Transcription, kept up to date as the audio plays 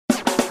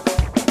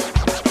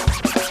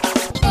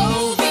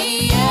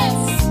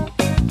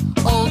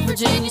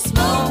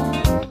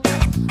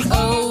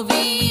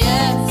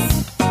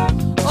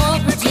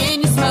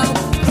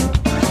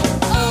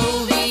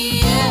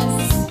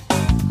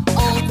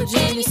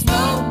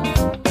Smoke.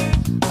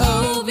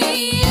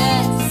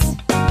 OVS.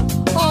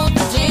 Old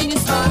Virginia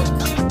Smoke.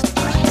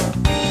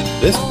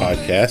 This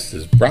podcast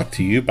is brought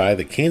to you by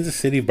the Kansas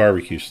City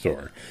Barbecue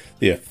Store,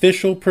 the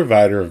official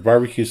provider of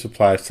barbecue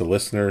supplies to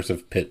listeners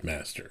of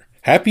Pitmaster.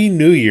 Happy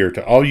New Year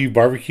to all you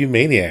barbecue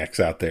maniacs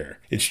out there.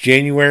 It's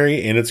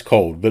January and it's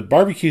cold, but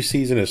barbecue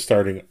season is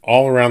starting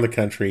all around the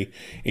country,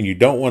 and you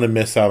don't want to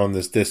miss out on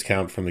this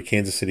discount from the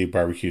Kansas City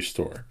Barbecue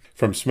Store.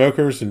 From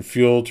smokers and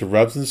fuel to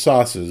rubs and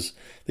sauces,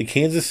 the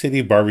Kansas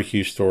City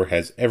Barbecue Store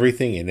has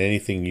everything and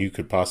anything you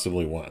could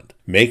possibly want.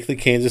 Make the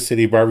Kansas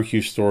City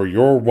Barbecue Store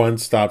your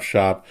one-stop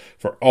shop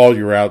for all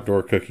your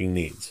outdoor cooking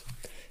needs.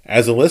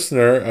 As a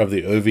listener of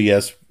the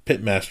OVS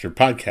Pitmaster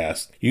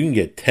podcast, you can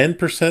get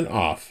 10%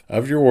 off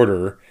of your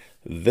order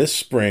this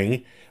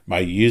spring by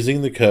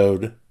using the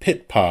code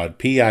PITPOD,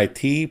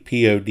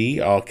 P-I-T-P-O-D,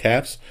 all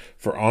caps,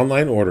 for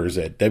online orders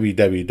at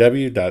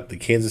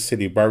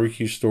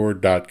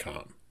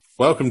www.thekansascitybarbecuestore.com.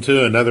 Welcome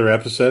to another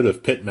episode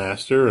of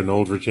Pitmaster, an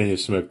Old Virginia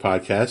Smoke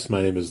podcast.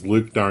 My name is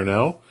Luke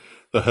Darnell,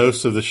 the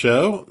host of the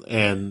show,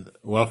 and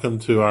welcome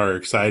to our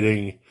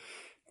exciting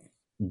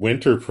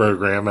winter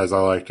program, as I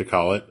like to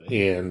call it.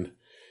 And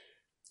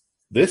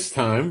this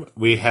time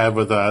we have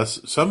with us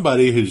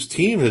somebody whose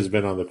team has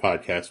been on the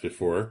podcast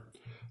before,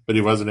 but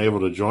he wasn't able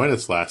to join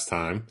us last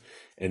time.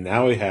 And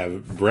now we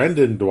have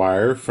Brendan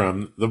Dwyer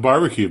from the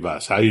Barbecue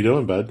Bus. How you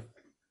doing, bud?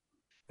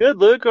 Good,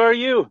 Luke. How are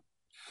you?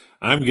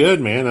 I'm good,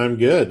 man. I'm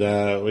good.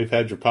 We've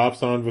had your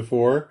pops on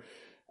before,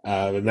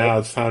 but now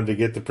it's time to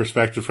get the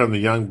perspective from the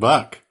young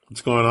buck.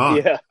 What's going on?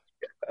 Yeah.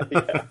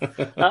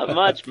 Not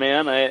much,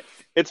 man.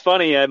 It's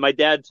funny. My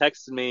dad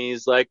texted me.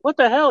 He's like, "What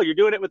the hell? You're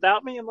doing it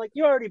without me?" I'm like,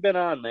 "You already been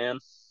on, man."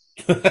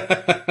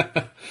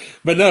 But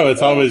no,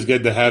 it's always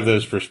good to have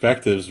those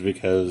perspectives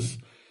because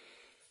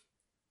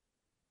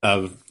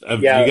of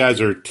you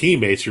guys are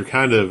teammates.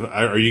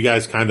 Are you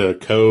guys kind of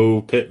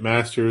co-pit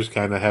masters?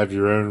 Kind of have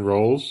your own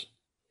roles?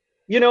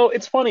 You know,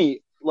 it's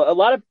funny. A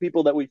lot of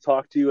people that we've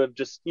talked to have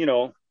just,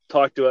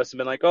 talked to us and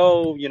been like,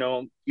 "Oh,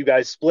 you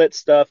guys split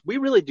stuff." We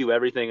really do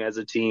everything as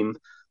a team.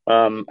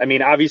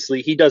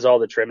 Obviously he does all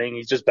the trimming.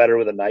 He's just better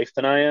with a knife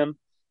than I am.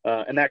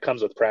 And that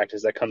comes with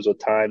practice. That comes with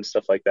time,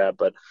 stuff like that.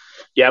 But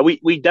yeah,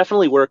 we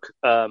definitely work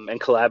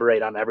and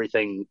collaborate on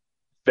everything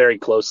very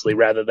closely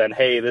rather than,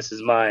 "Hey, this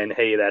is mine.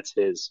 Hey, that's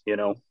his,"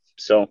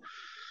 So.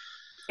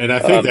 And I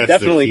think that's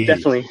definitely.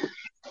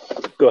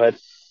 Go ahead.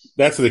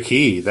 That's the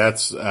key.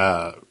 That's,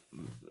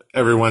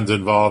 everyone's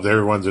involved.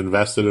 Everyone's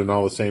invested in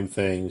all the same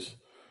things.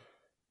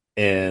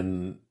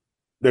 And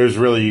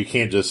you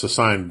can't just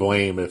assign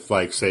blame if,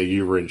 like, say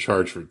you were in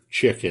charge for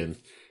chicken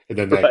and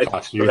then that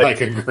cost you like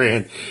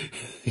 $1,000.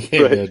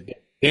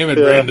 Damn it,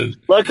 Brandon.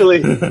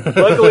 Luckily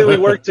we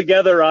work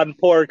together on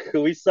pork.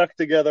 We suck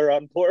together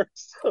on pork.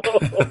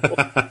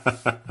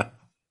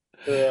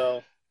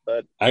 So.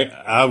 But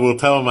I will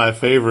tell my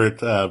favorite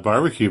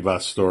barbecue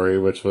bus story,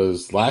 which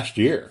was last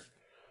year.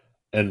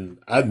 And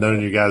I've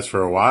known you guys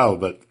for a while,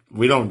 but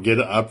we don't get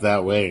up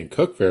that way and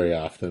cook very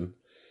often.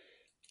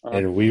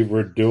 And we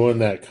were doing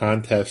that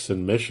contest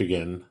in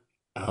Michigan.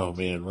 Oh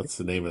man, what's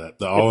the name of that?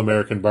 The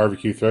All-American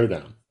Barbecue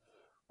Throwdown.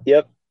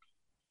 Yep.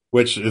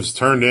 Which is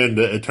turned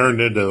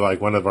into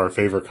like one of our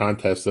favorite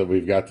contests that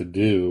we've got to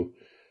do.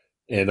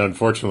 And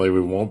unfortunately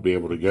we won't be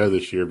able to go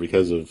this year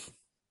because of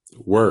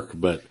work,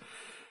 but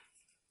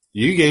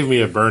you gave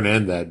me a burn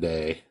end that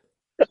day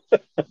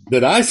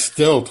that I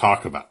still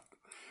talk about.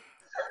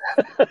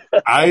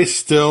 I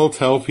still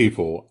tell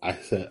people,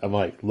 I'm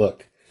like,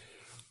 look,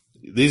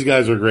 these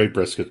guys are great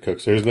brisket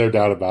cooks. There's no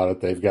doubt about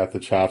it. They've got the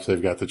chops.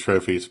 They've got the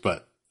trophies.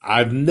 But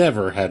I've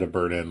never had a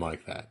burn in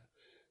like that.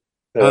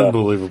 Yeah.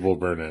 Unbelievable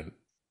burn in.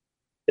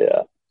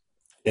 Yeah.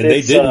 And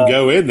they didn't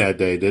go in that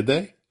day, did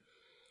they?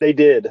 They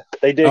did.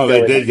 They did. Oh,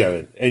 they did go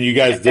in. And you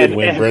guys did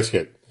win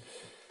brisket.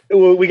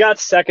 We got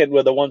second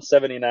with a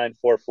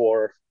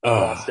 179.44.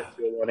 Lost it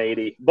to a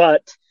 180.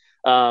 But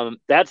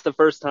that's the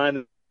first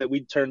time that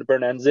we turned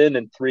burn ends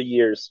in 3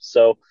 years.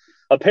 So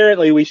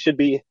apparently we should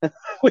be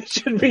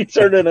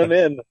turning them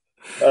in.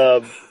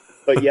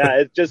 But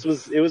yeah,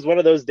 it was one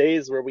of those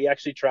days where we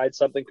actually tried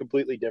something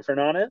completely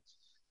different on it.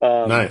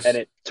 Nice. And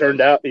it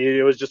turned out,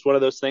 it was just one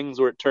of those things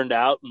where it turned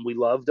out and we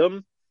loved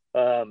them.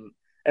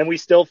 And we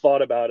still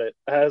thought about it.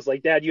 I was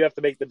like, "Dad, you have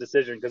to make the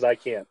decision because I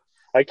can't.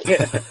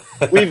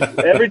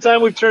 Every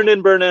time we've turned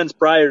in burn ends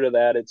prior to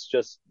that, it's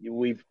just,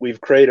 we've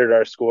created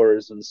our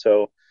scores. And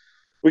so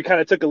we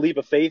kind of took a leap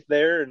of faith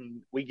there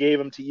and we gave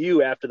them to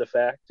you after the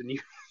fact. And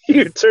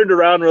you turned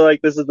around and were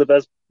like, "This is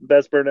the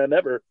best burn end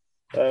ever."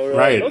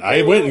 Right. Like,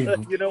 okay,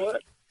 you know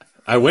what?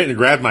 I went and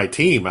grabbed my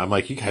team. I'm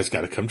like, "You guys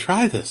got to come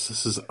try this.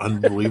 This is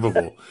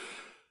unbelievable."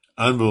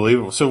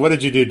 Unbelievable. So what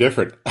did you do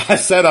different? I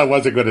said I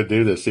wasn't going to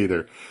do this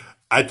either.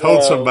 I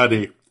told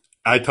somebody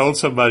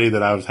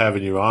that I was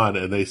having you on,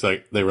 and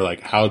they were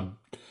like,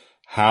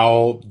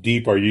 how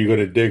deep are you going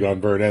to dig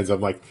on burn ends?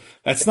 I'm like,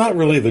 that's not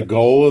really the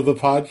goal of the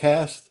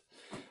podcast.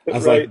 I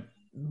was like,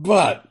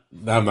 but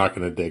I'm not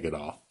going to dig it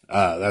all.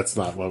 That's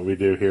not what we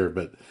do here.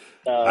 But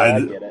I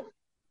get it.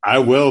 I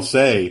will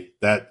say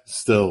that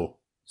still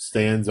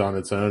stands on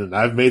its own. And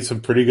I've made some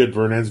pretty good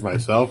burn ends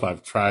myself.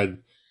 I've tried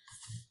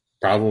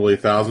probably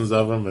thousands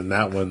of them, and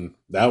that one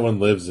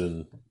lives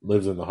in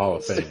the Hall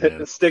of Fame,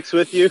 man. Sticks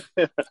with you.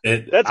 That's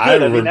good.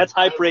 I mean, that's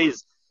high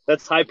praise.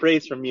 That's high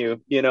praise from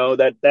you. You know,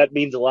 that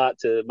means a lot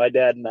to my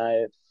dad and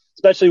I,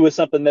 especially with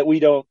something that we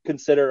don't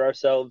consider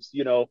ourselves,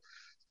 you know,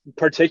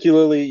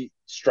 particularly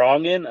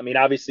strong in. I mean,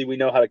 obviously we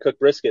know how to cook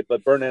brisket,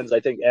 but burn ends, I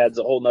think, adds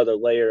a whole nother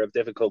layer of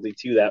difficulty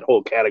to that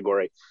whole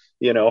category,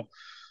 you know?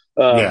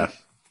 Yeah.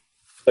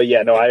 But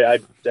yeah, no, I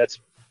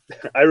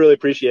really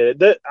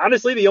appreciate it.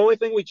 Honestly, the only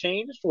thing we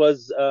changed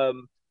was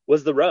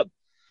the rub.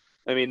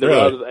 I mean, the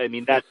Really? rub, I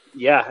mean,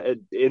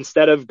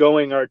 instead of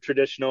going our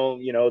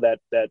traditional, you know, that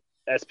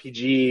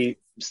SPG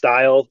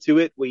style to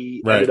it,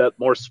 we Right. ended up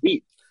more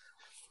sweet.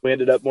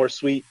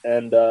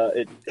 And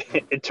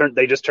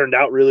they just turned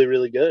out really,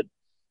 really good.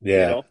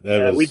 Yeah. You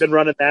know, we've been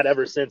running that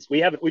ever since.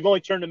 We've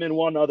only turned them in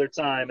one other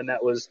time, and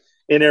that was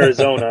in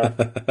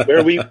Arizona,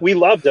 where we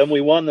loved them.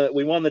 We won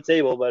the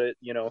table, but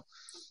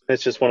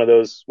it's just one of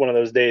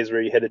those days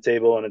where you hit a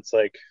table and it's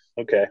like,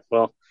 okay,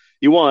 well,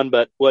 you won,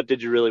 but what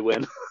did you really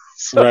win?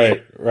 So.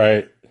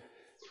 Right.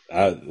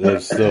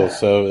 There's still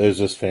so it was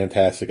just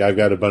fantastic. I've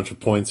got a bunch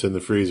of points in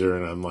the freezer,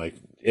 and I'm like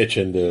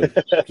itching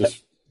to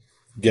just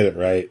get it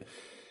right.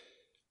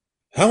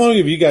 How long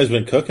have you guys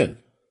been cooking?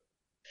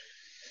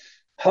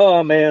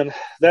 Oh man,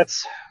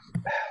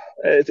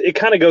 it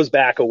kind of goes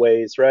back a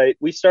ways, right?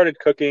 We started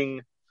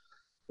cooking.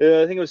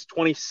 I think it was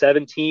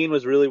 2017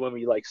 was really when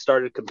we like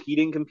started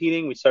competing.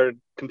 We started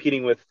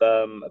competing with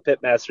a pit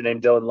master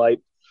named Dylan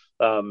Light.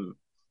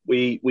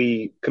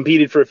 We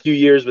competed for a few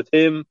years with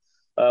him.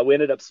 We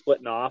ended up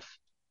splitting off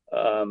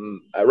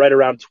right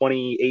around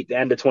the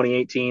end of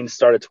 2018,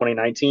 start of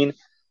 2019,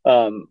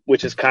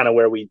 which is kind of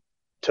where we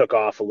took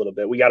off a little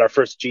bit. We got our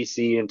first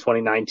GC in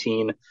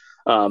 2019,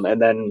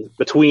 and then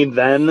between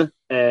then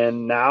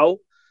and now,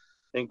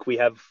 I think we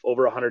have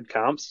over 100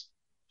 comps.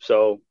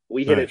 So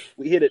we hit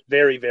it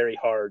very, very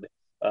hard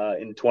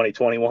in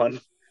 2021.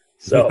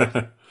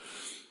 So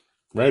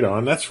right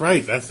on. That's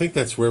right. I think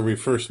that's where we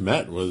first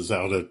met, was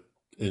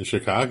in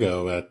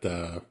Chicago at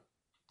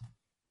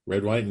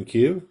Red, White, and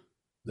Q.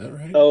 Is that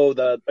right? Oh,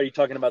 are you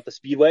talking about the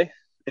Speedway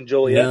in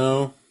Joliet?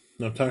 No,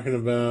 I'm talking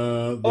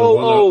about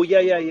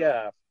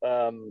yeah.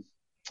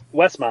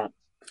 Westmont.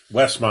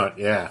 Westmont,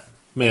 yeah.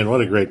 Man,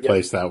 what a great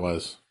place that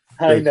was.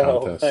 Great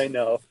contest. I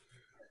know.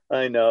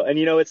 And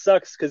it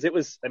sucks because it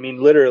was, I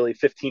mean, literally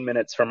 15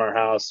 minutes from our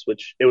house,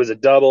 which it was a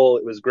double.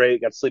 It was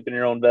great. Got to sleep in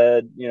your own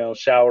bed,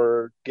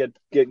 shower, get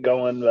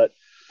going. But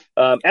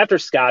after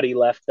Scotty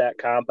left that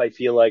comp, I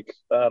feel like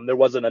there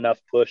wasn't enough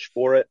push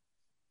for it.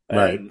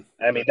 Right.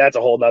 I mean, that's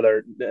a whole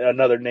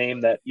another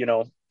name that,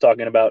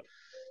 talking about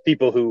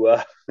people who,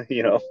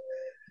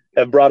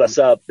 have brought us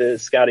up.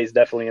 Scotty's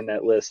definitely in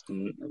that list,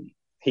 and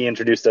he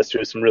introduced us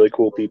to some really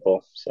cool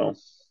people. So.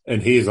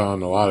 And he's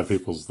on a lot of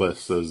people's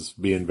lists as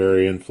being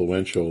very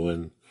influential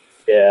in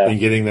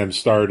getting them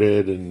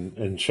started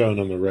and showing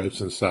them the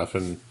ropes and stuff.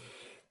 And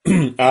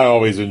I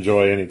always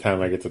enjoy any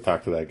time I get to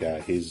talk to that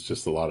guy. He's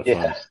just a lot of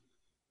fun.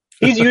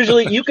 He's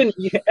usually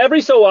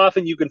every so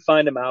often you can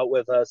find him out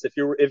with us. If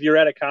you're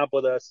at a comp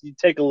with us, you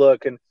take a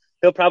look and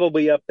he'll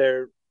probably be up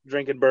there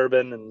drinking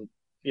bourbon and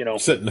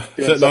sitting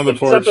on the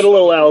porch, something a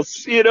little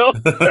else,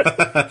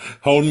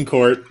 holding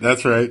court.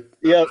 That's right.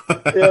 Yep.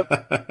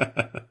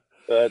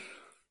 But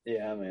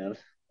yeah, man.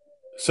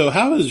 So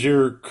how has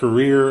your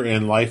career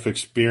and life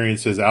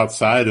experiences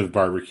outside of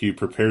barbecue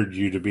prepared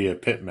you to be a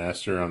pit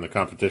master on the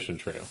competition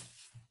trail?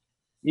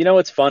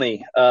 It's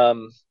funny. I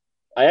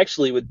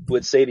actually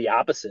would say the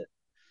opposite.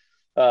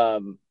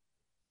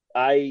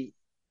 I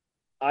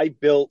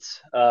built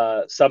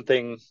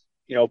something,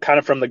 kind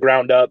of from the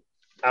ground up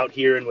out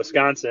here in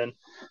Wisconsin.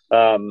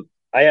 I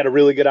had a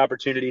really good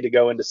opportunity to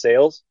go into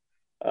sales.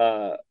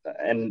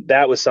 And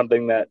that was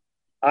something that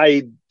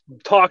I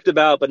talked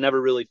about, but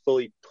never really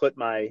fully put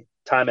my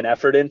time and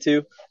effort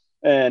into.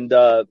 And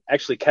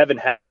actually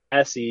Kevin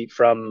Hassey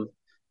from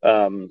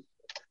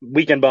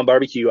Weekend Bum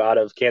Barbecue out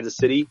of Kansas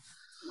City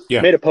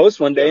made a post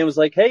one day and was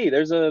like, hey,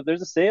 there's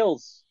a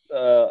sales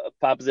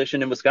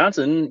proposition in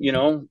Wisconsin,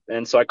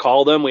 and so I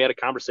called him. We had a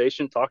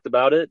conversation, talked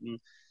about it, and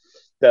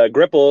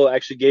Gripple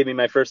actually gave me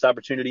my first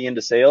opportunity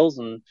into sales.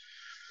 And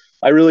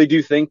I really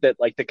do think that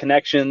like the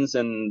connections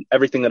and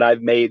everything that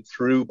I've made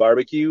through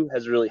barbecue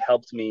has really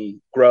helped me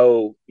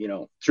grow,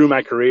 through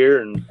my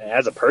career and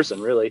as a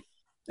person, really.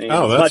 It's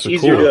much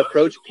easier to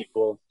approach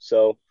people.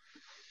 So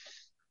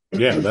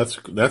yeah,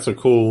 that's a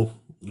cool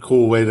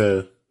way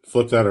to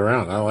flip that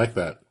around. I like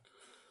that.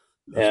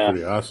 That's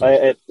pretty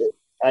awesome.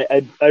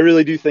 I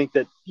really do think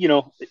that,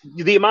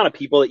 the amount of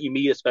people that you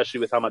meet,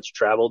 especially with how much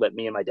travel that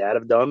me and my dad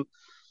have done,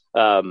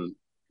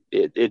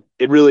 it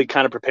really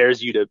kind of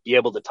prepares you to be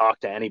able to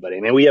talk to anybody.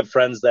 I mean, we have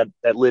friends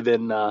that live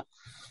in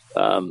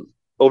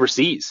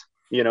overseas,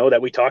 that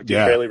we talk to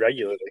fairly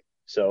regularly.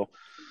 So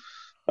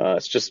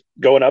it's just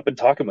going up and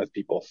talking with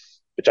people,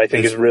 which I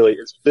think is really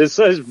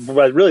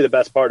the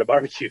best part of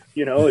barbecue,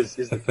 is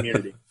the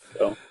community.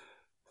 So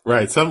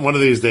Right. One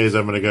of these days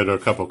I'm going to go to a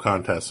couple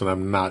contests and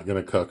I'm not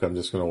going to cook. I'm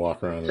just going to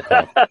walk around and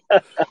talk.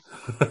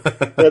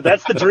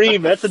 That's the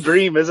dream. That's the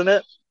dream, isn't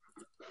it?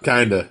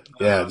 Kinda.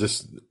 Yeah.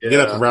 Just get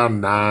up Yeah.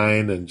 around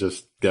 9 and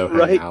just go hang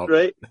Right, out.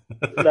 right.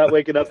 Not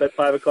waking up at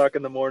 5 o'clock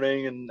in the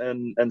morning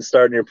and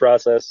starting your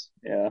process.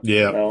 Yeah.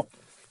 Yeah. No.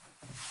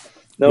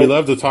 We No.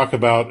 love to talk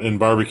about in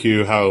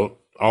barbecue how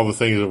all the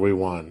things that we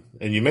won.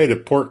 And you made a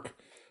pork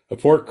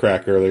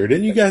crack earlier.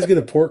 Didn't you guys get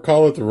a pork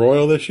call at the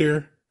Royal this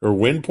year? Or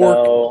win pork?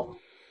 No.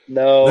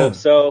 No. No.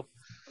 So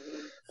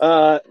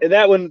and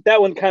that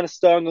one kind of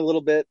stung a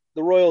little bit.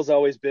 The Royals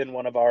always been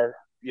one of our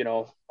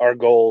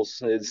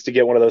goals is to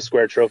get one of those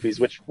square trophies,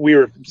 which we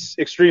were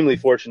extremely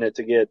fortunate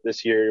to get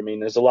this year. I mean,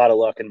 there's a lot of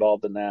luck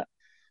involved in that.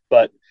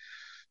 But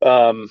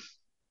um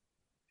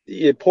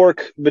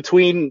pork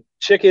between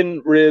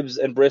chicken, ribs,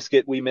 and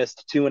brisket, we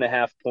missed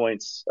 2.5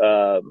 points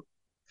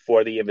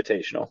for the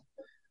invitational,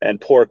 and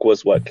pork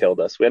was what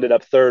killed us. We ended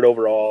up third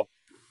overall.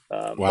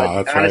 But Wow,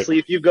 that's right. honestly,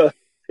 if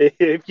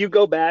you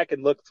go back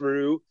and look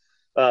through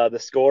the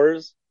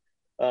scores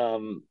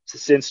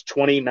since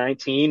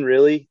 2019,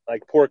 really,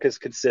 like pork has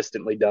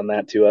consistently done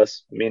that to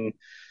us. I mean,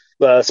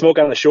 Smoke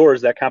on the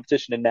Shores, that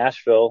competition in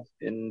Nashville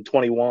in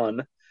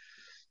 21,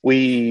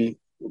 we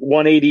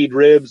 180'd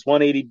ribs,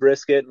 180'd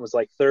brisket, and was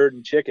like third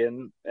in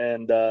chicken,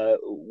 and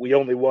we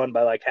only won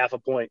by like half a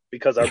point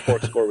because our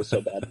pork score was so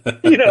bad.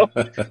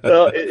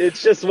 So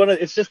it's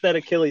just that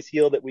Achilles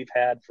heel that we've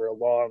had for a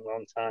long,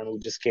 long time. We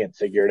just can't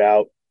figure it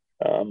out.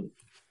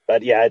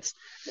 But yeah,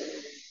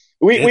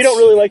 we don't It's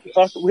really like to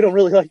talk. We don't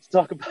really like to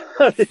talk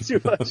about it too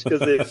much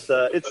because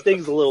it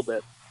stings a little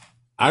bit.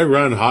 I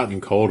run hot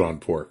and cold on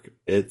pork.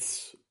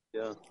 It's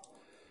Yeah.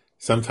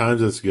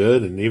 sometimes it's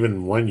good, and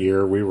even one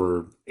year we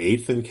were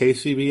 8th in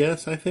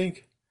KCBS, I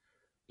think.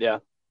 Yeah.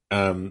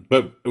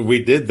 But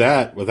we did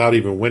that without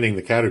even winning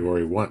the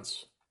category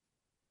once.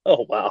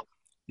 Oh wow.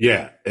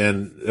 Yeah,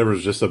 and there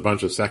was just a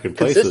bunch of second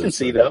places.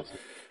 Consistency though.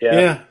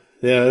 Yeah.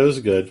 Yeah, it was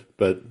good,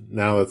 but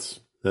now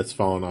that's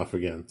fallen off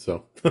again.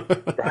 So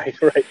Right.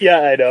 Right. Yeah,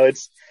 I know.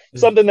 It's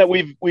something that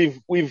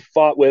we've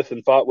fought with,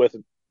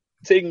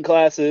 taking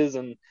classes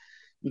and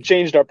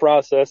changed our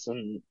process,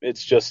 and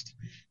it's just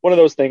one of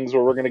those things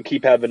where we're going to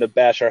keep having to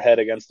bash our head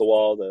against the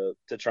wall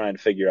to try and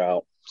figure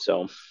out.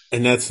 So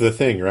and that's the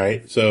thing,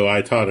 right? So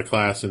I taught a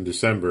class in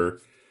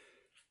December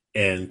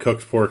and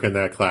cooked pork in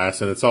that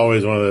class, and it's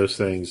always one of those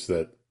things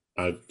that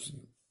I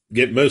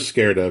get most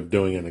scared of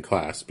doing in a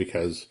class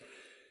because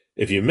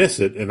if you miss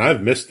it, and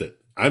I've missed it,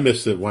 I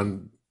missed it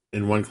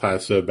in one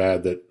class so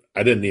bad that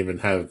I didn't even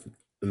have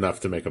enough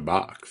to make a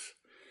box.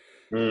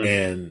 mm,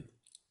 And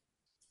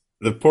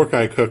the pork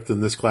I cooked in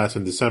this class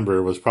in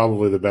December was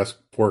probably the best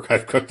pork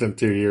I've cooked in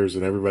 2 years,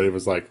 and everybody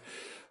was like,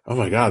 "Oh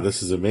my god,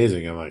 this is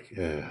amazing!" I'm like,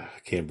 "I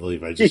can't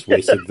believe I just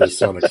wasted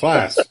this on a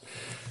class."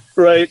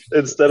 right,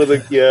 instead of the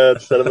comp,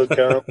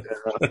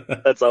 yeah,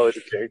 that's always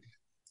a case.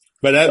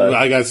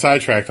 I got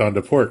sidetracked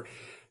onto pork.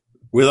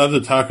 We love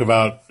to talk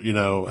about,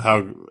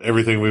 how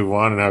everything we've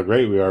won and how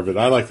great we are, but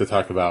I like to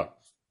talk about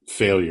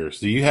failures.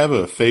 Do you have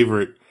a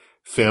favorite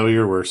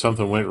failure where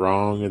something went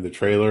wrong in the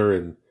trailer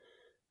and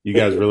you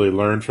guys really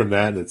learned from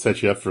that and it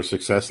set you up for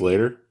success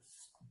later?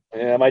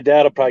 Yeah, my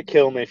dad will probably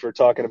kill me for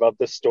talking about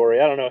this story.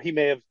 I don't know. He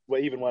may have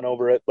even went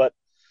over it, but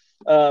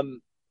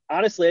um,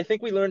 honestly, I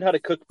think we learned how to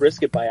cook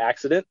brisket by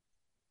accident.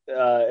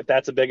 If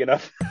that's a big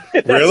enough,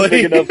 if that's a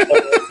big Really?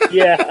 enough,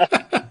 yeah.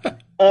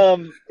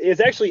 It's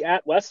actually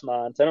at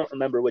Westmont. I don't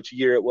remember which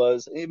year it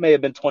was. It may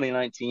have been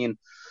 2019,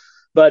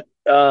 but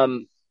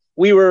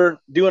we were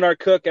doing our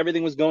cook.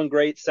 Everything was going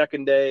great.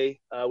 Second day,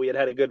 we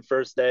had a good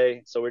first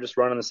day, so we're just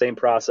running the same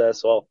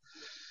process. Well,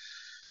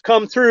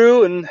 come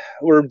through and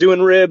we're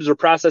doing ribs, we're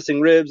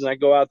processing ribs, and I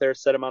go out there,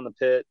 set them on the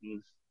pit,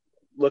 and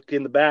look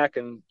in the back,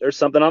 and there's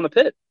something on the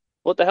pit.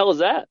 What the hell is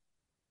that?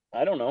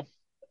 I don't know.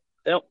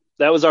 Yep,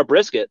 that was our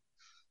brisket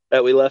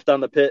that we left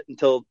on the pit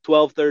until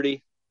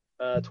 12:30,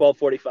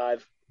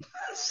 12:45.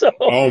 So,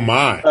 Oh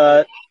my.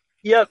 uh,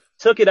 yep,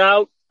 took it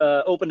out,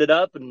 opened it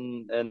up,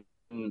 and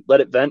let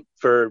it vent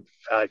for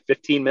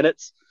 15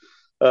 minutes.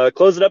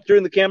 Closed it up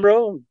during the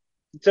Cambro,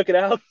 took it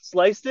out,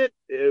 sliced it.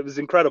 It was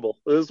incredible.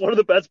 It was one of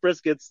the best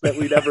briskets that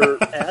we'd ever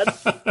had,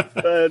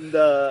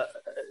 and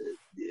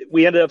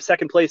we ended up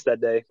second place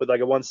that day with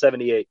like a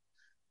 178.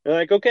 We're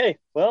like, okay,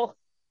 well,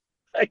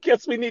 I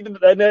guess we need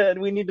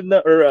to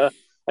know, or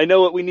I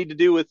know what we need to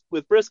do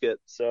with brisket.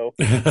 So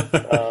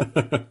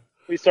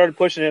we started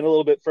pushing it a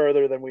little bit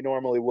further than we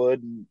normally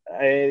would. And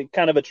I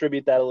kind of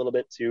attribute that a little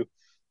bit to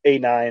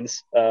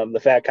A9s. The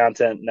fat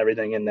content and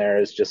everything in there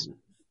is just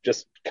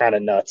kind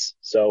of nuts.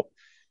 So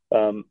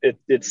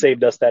it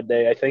saved us that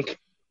day, I think.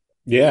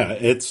 Yeah,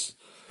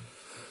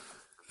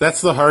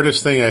 that's the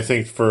hardest thing I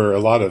think for a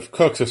lot of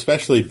cooks,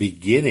 especially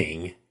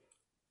beginning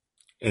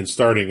and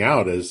starting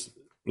out, is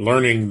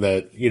learning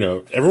that,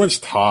 everyone's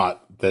taught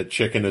that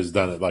chicken is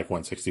done at like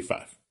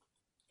 165.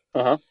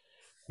 Uh-huh.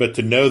 But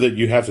to know that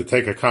you have to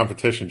take a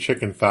competition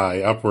chicken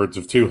thigh upwards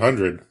of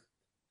 200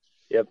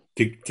 Yep.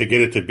 to get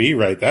it to be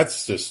right,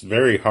 that's just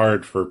very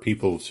hard for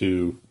people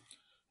to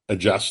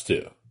adjust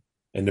to.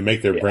 and to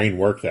make their Yeah. brain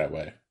work that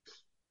way.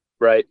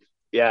 Right.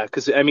 Yeah.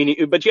 Because I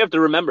mean, but you have to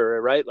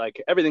remember, right?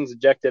 Like everything's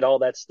injected, all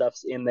that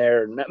stuff's in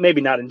there.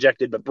 Maybe not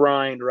injected, but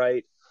brined,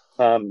 right?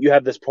 You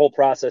have this whole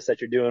process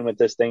that you're doing with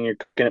this thing. You're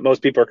cooking it.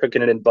 Most people are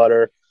cooking it in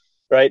butter,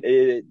 right?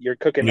 You're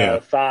cooking Yeah,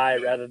 a thigh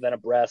rather than a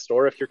breast,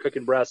 or if you're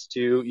cooking breast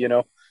too,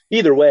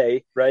 either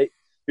way, right?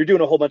 You're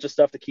doing a whole bunch of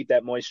stuff to keep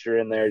that moisture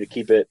in there to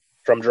keep it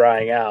from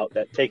drying out.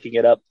 That taking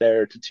it up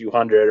there to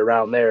 200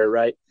 around there,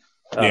 right?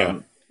 yeah,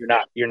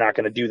 You're not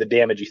going to do the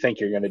damage you think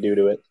you're going to do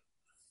to it.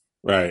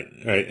 right,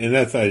 right. And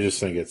I just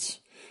think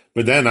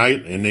but then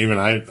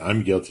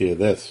I'm guilty of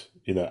this.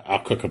 I'll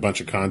cook a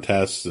bunch of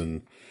contests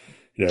and,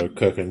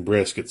 cooking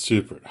brisket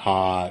super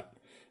hot.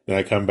 Then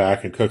I come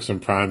back and cook some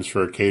primes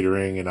for a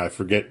catering and I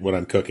forget what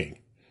I'm cooking.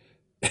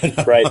 And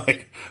I'm Right.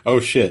 like,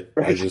 oh shit,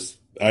 Right.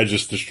 I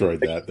just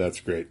destroyed that. That's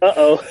great.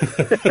 Uh-oh.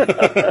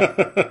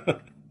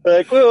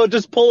 Like, we'll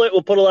just pull it.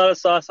 We'll put a lot of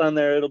sauce on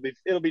there. It'll be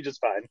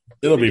just fine.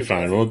 It'll be just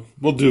fine. fine.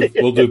 We'll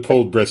do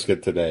pulled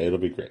brisket today. It'll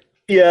be great.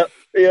 Yep.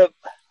 Yep.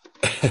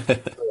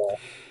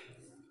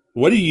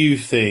 What do you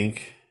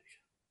think?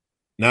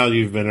 Now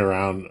you've been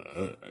around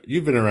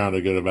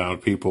a good amount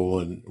of people,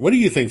 and what do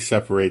you think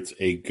separates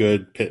a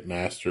good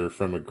pitmaster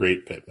from a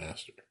great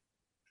pitmaster?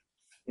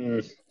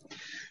 It's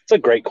a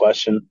great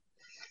question.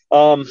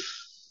 Um,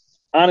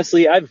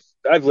 Honestly, I've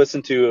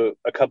listened to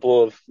a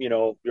couple of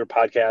your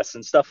podcasts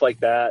and stuff like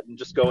that, and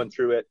just going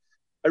through it.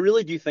 I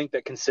really do think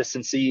that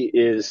consistency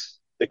is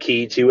the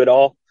key to it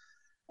all.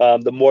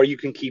 The more you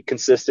can keep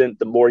consistent,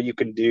 the more you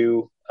can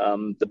do,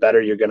 the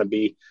better you're going to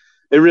be.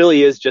 It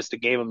really is just a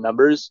game of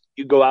numbers.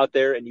 You go out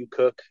there and you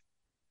cook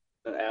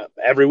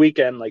every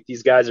weekend, like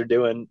these guys are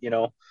doing.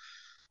 You're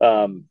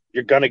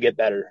going to get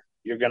better.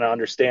 You're going to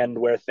understand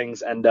where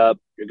things end up.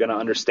 You're going to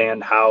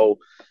understand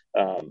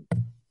um,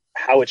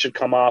 how it should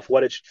come off,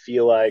 what it should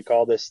feel like,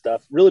 all this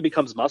stuff really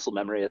becomes muscle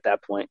memory at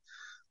that point.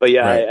 But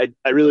yeah, Right,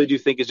 I really do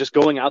think it's just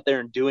going out there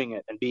and doing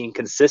it and being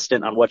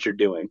consistent on what you're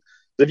doing.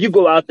 If you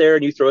go out there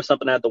and you throw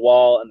something at the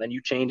wall and then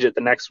you change it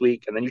the next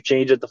week and then you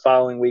change it the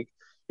following week,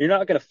 you're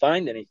not going to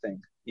find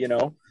anything.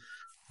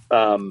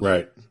 Um,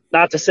 right,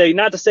 not to say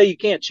you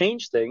can't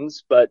change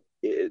things, but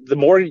the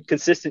more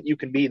consistent you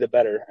can be, the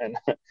better. And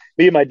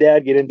me and my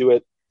dad get into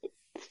it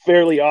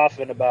fairly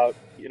often about,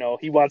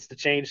 he wants to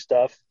change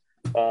stuff.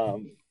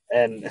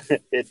 And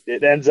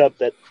it ends up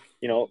that,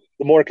 the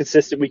more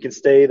consistent we can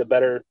stay, the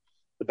better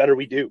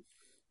we do.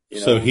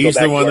 So We go he's the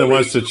back to one our that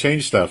wants roots to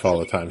change stuff all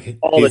the time.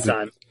 all the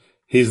time,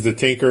 He's the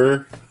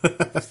tinkerer.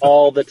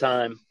 all the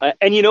time.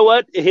 And you know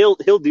what? He'll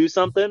do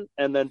something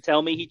and then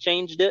tell me he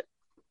changed it,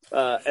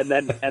 and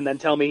then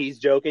tell me he's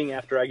joking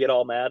after I get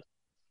all mad.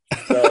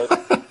 So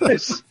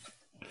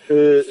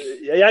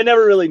I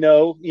never really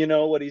know,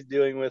 what he's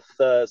doing with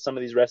some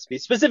of these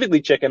recipes,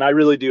 specifically chicken. I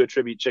really do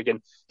attribute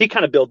chicken. He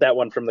kind of built that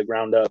one from the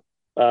ground up.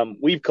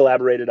 We've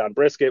collaborated on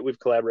brisket. We've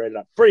collaborated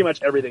on pretty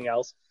much everything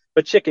else,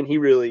 but chicken, he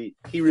really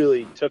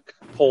took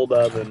hold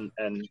of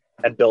and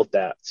built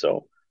that.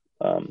 So,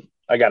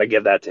 I got to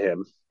give that to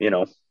him.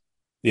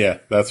 Yeah,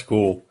 that's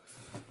cool.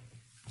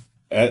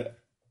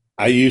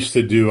 I used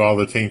to do all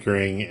the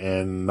tinkering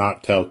and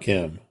not tell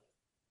Kim,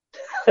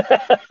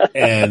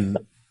 and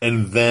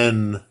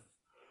then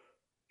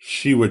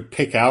she would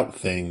pick out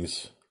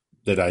things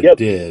that I Yep.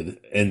 did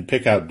and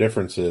pick out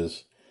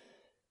differences,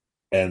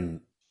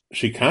 and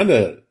she kind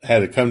of had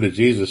to come to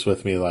Jesus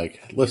with me,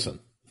 like, listen,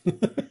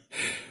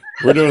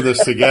 we're doing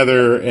this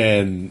together,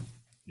 and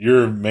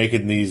you're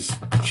making these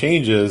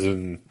changes,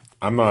 and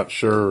I'm not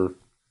sure.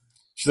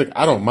 She's like,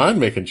 I don't mind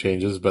making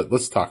changes, but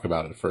let's talk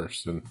about it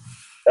first. And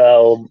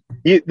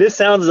This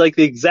sounds like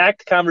the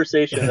exact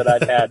conversation that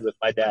I've had with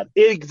my dad.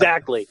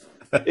 Exactly.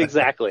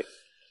 Exactly.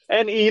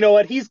 And you know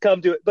what? He's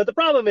come to it. But the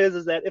problem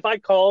is that if I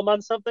call him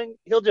on something,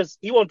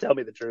 he won't tell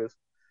me the truth.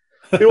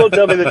 He won't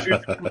tell me the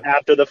truth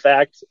after the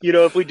fact.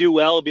 If we do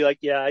well, he'll be like,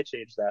 yeah, I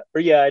changed that.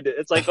 Or yeah, I did.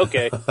 It's like,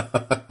 okay,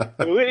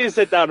 we need to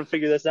sit down and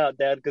figure this out,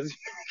 Dad, because you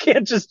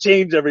can't just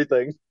change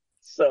everything.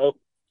 So,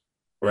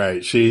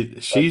 Right.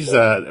 She's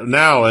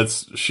now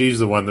she's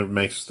the one that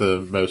makes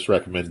the most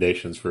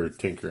recommendations for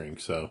tinkering.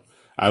 So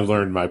I've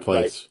learned my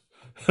place.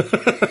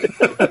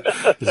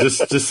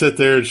 just sit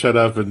there and shut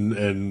up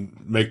and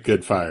make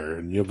good fire,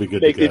 and you'll be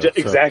good to go.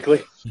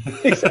 Exactly.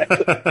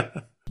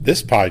 Exactly.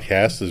 This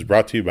podcast is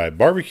brought to you by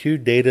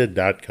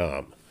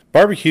BarbecueData.com.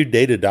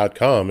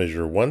 BarbecueData.com is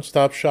your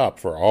one-stop shop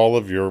for all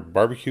of your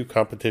barbecue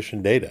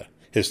competition data.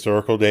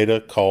 Historical data,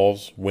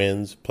 calls,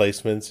 wins,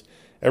 placements,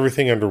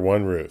 everything under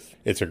one roof.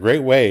 It's a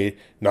great way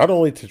not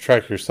only to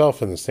track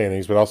yourself in the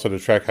standings, but also to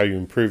track how you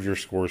improve your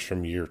scores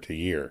from year to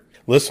year.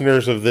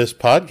 Listeners of this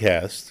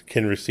podcast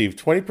can receive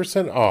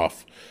 20%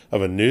 off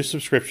of a new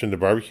subscription to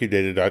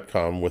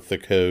BarbecueData.com with the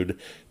code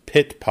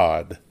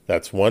PITPOD.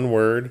 That's one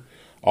word,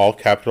 all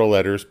capital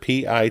letters,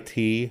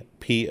 PITPOD,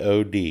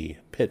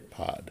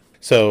 PITPOD.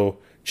 So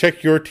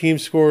check your team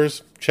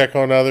scores, check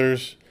on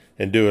others,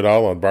 and do it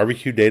all on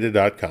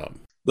BarbecueData.com.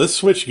 Let's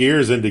switch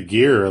gears into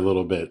gear a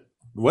little bit.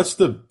 What's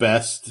the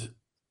best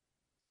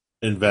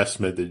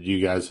investment that you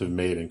guys have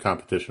made in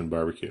competition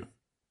barbecue?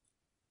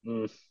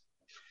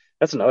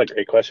 That's another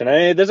great question.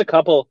 There's a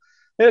couple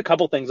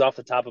things off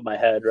the top of my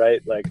head,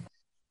 right? Like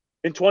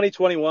in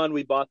 2021,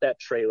 we bought that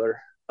trailer,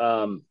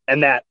 and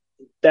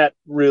that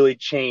really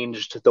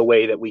changed the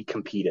way that we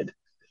competed.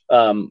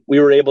 We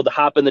were able to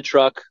hop in the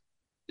truck,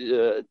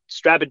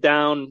 strap it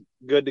down,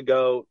 good to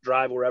go,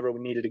 drive wherever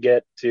we needed to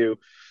get to,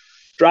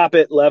 drop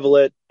it, level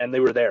it, and they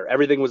were there.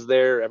 Everything was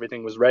there.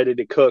 Everything was ready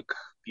to cook.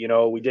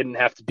 We didn't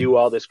have to do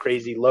all this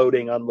crazy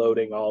loading,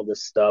 unloading, all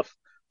this stuff.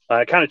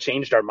 It kind of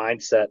changed our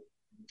mindset.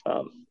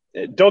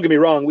 Don't get me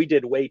wrong, we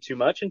did way too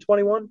much in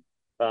 21,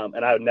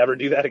 and I would never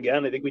do that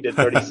again. I think we did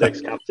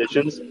 36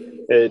 competitions.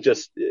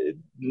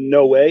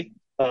 No way.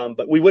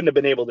 But we wouldn't have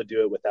been able to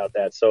do it without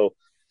that. So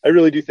I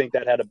really do think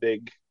that had a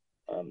big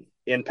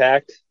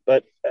impact.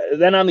 But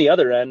then on the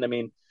other end, I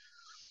mean,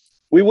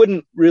 we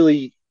wouldn't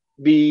really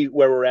be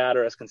where we're at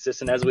or as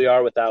consistent as we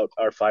are without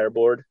our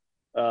fireboard.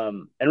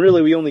 And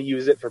really, we only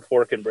use it for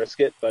pork and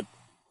brisket. But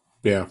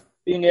Yeah.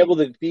 being able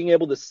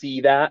to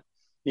see that,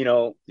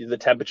 the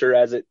temperature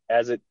as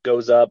it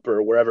goes up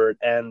or wherever it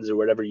ends or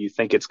whatever you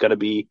think it's going to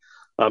be,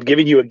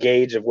 giving you a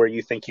gauge of where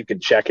you think you can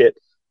check it,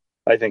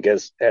 I think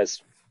has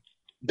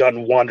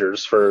done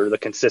wonders for the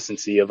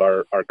consistency of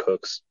our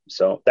cooks.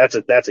 So that's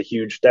a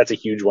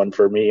huge one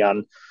for me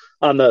on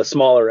the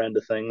smaller end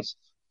of things.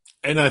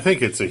 And I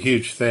think it's a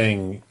huge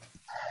thing.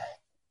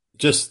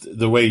 Just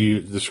the way you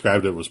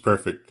described it was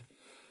perfect.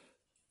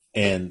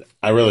 And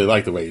I really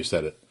like the way you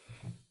said it.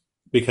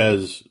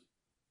 Because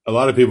a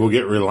lot of people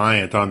get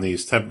reliant on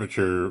these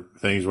temperature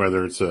things,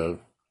 whether it's a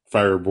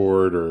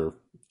fireboard or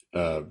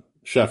a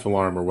chef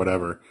alarm or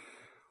whatever.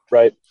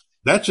 Right.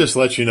 That just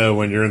lets you know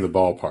when you're in the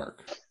ballpark.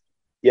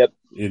 Yep.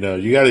 You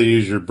got to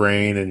use your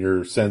brain and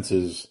your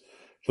senses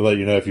to let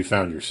you know if you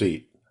found your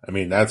seat. I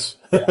mean, that's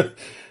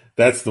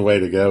that's the way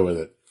to go with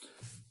it.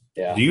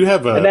 Yeah. Do you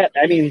have a?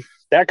 And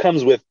that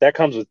comes with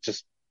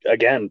just,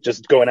 again,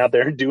 just going out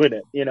there and doing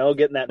it.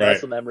 Getting that Right.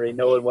 muscle memory,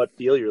 knowing what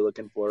feel you're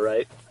looking for,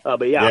 right?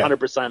 But yeah, Yeah.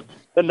 100%.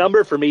 The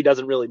number for me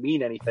doesn't really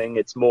mean anything.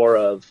 It's more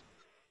of,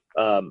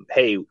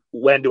 hey,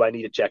 when do I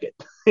need to check it?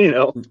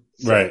 So,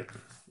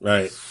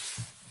 Right.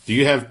 Do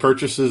you have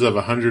purchases of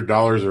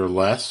 $100 or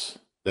less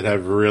that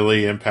have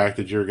really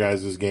impacted your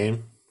guys'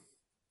 game?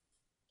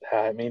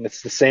 I mean,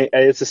 it's the same.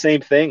 It's the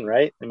same thing,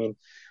 right? I mean,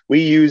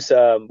 we use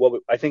I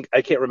think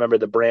I can't remember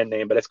the brand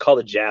name, but it's called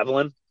a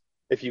Javelin.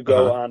 If you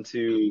go Uh-huh.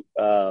 onto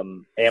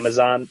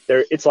Amazon,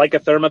 it's like a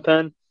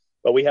Thermapen,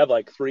 but we have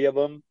like 3 of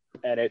them,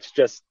 and it's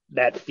just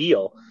that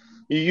feel.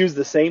 You use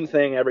the same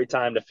thing every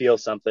time to feel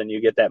something.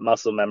 You get that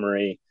muscle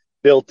memory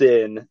built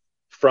in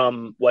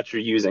from what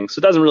you're using. So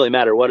it doesn't really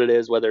matter what it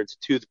is, whether it's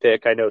a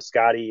toothpick. I know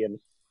Scotty and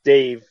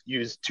Dave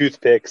use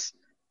toothpicks.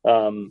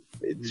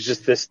 It's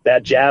just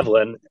that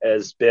Javelin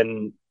has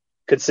been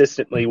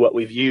consistently what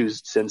we've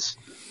used since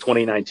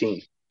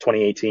 2019,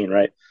 2018,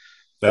 right?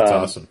 That's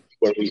awesome.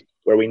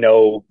 Where we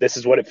know this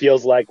is what it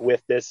feels like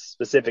with this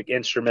specific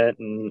instrument,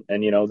 and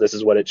this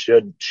is what it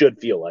should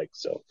feel like.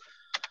 So,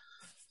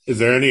 Is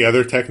there any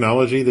other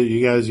technology that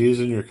you guys use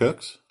in your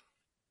cooks?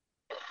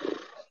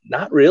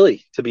 not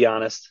really, to be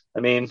honest. I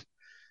mean,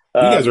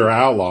 You guys are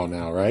outlaw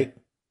now, right?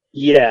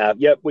 yeah,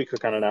 yep, we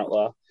cook on an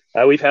Outlaw.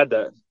 We've had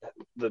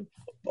the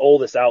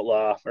oldest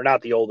Outlaw, or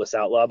not the oldest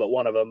Outlaw, but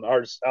one of them.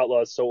 Our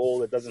Outlaw is so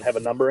old it doesn't have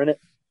a number in it.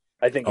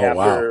 I think Oh,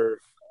 wow. after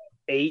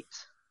 8,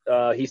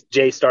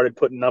 Jay started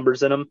putting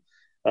numbers in them.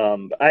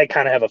 I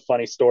kind of have a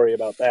funny story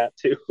about that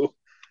too.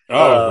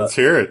 Oh, let's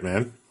hear it,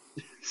 man.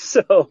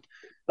 So,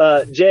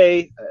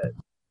 Jay,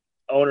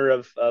 owner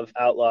of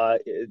Outlaw,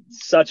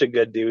 such a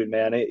good dude,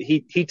 man.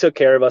 He took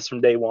care of us from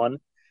day one.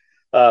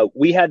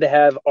 We had to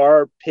have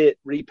our pit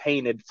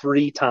repainted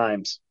 3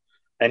 times,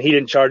 and he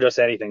didn't charge us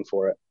anything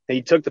for it.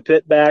 He took the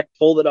pit back,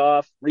 pulled it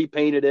off,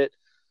 repainted it.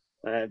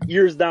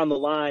 Years down the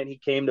line, he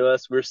came to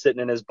us. We were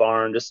sitting in his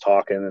barn just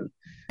talking, and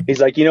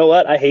he's like, "You know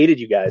what? I hated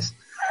you guys.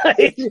 I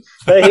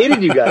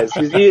hated you guys.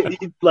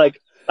 Like,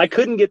 I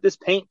couldn't get this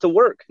paint to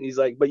work." He's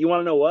like, "But you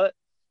want to know what?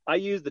 I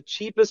used the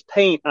cheapest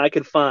paint I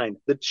could find,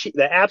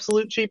 the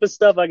absolute cheapest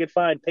stuff I could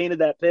find, painted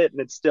that pit,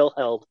 and it still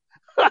held."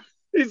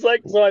 He's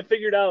like, "So I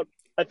figured out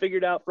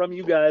from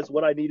you guys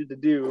what I needed to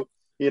do,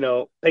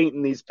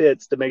 painting these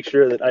pits to make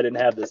sure that I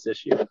didn't have this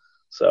issue."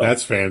 So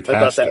That's I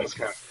thought that was fantastic.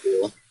 kind of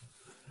cool.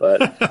 But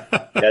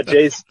yeah,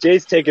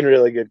 Jay's taking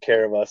really good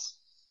care of us,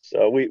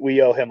 so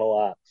we owe him a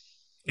lot.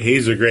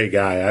 He's a great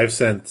guy. I've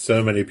sent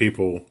so many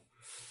people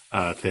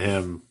to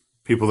him,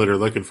 people that are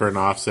looking for an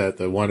offset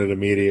that want it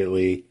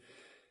immediately.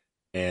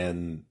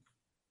 And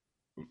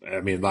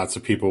I mean, lots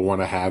of people want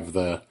to have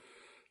the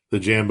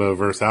Jambo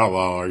versus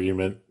Outlaw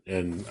argument.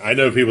 And I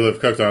know people that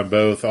have cooked on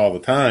both all the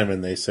time,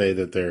 and they say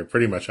that they're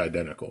pretty much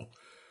identical.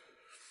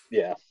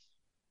 Yeah.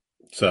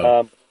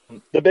 So,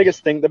 The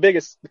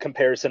biggest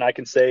comparison I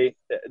can say,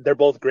 they're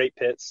both great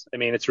pits. I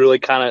mean, it's really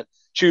kind of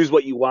choose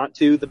what you want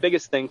to. The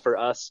biggest thing for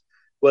us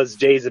was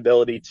Jay's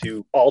ability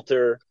to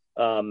alter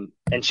and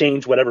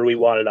change whatever we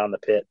wanted on the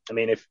pit. I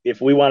mean,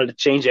 if we wanted to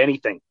change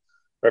anything,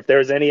 or if there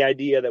was any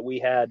idea that we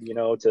had,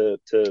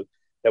 to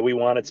that we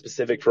wanted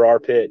specific for our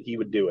pit, he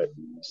would do it.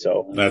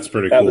 So That's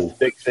pretty that was the cool.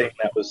 big thing.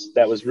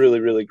 That was really,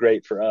 really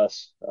great for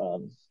us.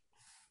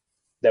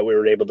 That we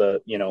were able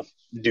to,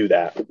 do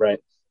that. Right.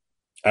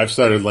 I've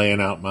started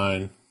laying out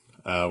mine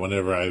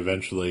whenever I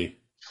eventually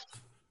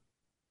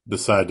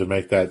decide to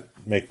make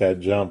that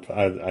jump.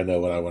 I know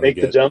what I want to Make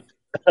the get. jump.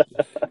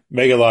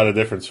 Make a lot of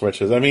different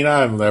switches. I mean,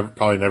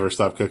 probably never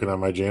stop cooking on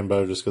my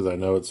Jambo just because I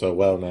know it so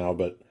well now.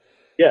 But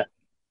Yeah.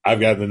 I've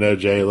gotten to know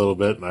Jay a little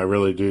bit, and I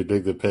really do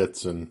dig the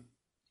pits and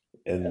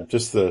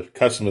just the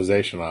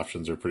customization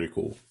options are pretty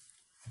cool.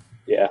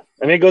 Yeah.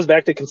 I mean, it goes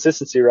back to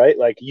consistency, right?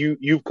 Like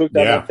you've cooked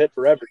on that pit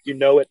forever. You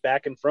know it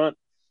back and front.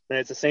 And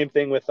it's the same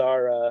thing with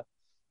our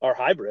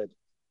hybrid.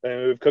 I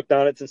mean, we've cooked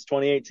on it since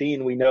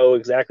 2018. We know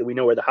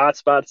where the hot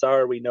spots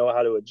are. We know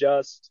how to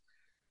adjust.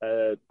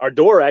 Our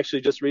door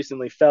actually just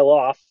recently fell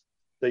off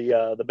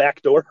the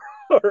back door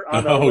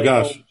on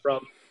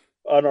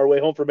our way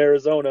home from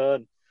Arizona,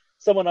 and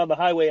someone on the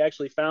highway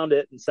actually found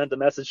it and sent a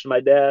message to my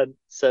dad.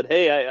 Said,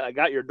 "Hey, I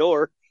got your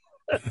door."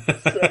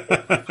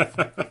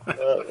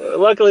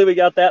 Luckily, we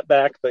got that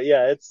back. But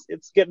yeah,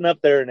 it's getting up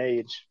there in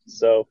age.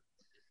 So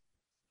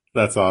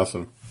that's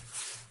awesome.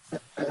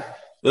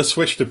 Let's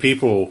switch to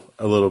people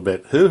a little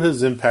bit. Who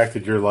has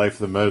impacted your life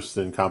the most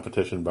in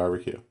competition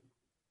barbecue?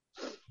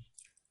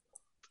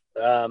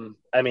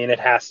 I mean, it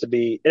has to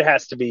be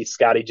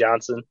Scotty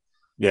Johnson.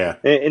 Yeah.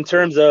 In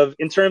terms of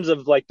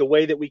like the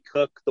way that we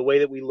cook, the way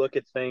that we look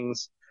at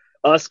things,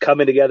 us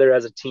coming together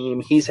as a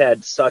team, he's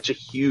had such a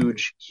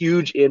huge,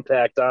 huge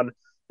impact on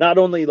not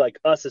only like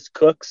us as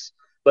cooks,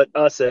 but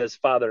us as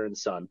father and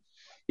son.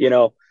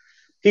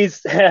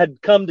 He's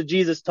had come to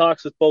Jesus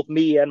talks with both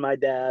me and my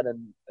dad.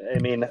 And I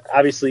mean,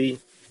 obviously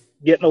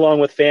getting along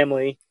with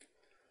family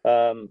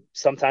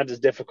sometimes is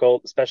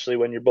difficult, especially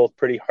when you're both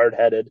pretty hard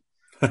headed.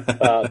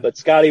 But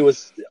Scotty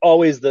was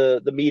always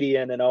the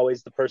median and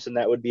always the person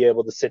that would be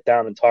able to sit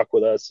down and talk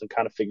with us and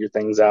kind of figure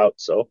things out.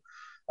 So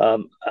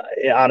on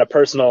a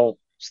personal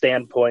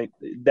standpoint,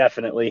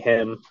 definitely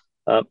him.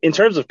 In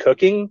terms of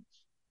cooking,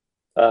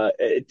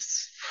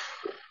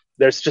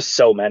 there's just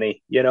so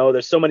many,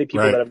 there's so many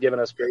people that have given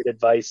us great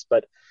advice,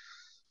 but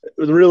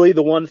really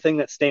the one thing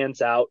that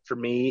stands out for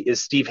me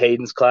is Steve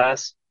Hayden's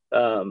class.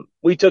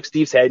 We took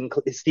Steve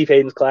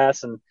Hayden's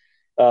class, and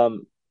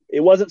it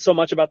wasn't so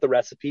much about the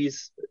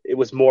recipes. It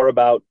was more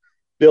about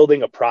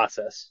building a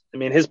process. I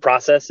mean, his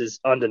process is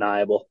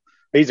undeniable.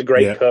 He's a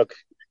great cook,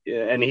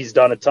 and he's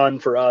done a ton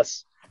for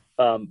us.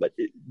 But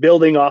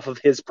building off of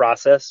his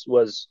process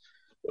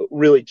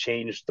really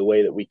changed the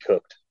way that we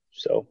cooked.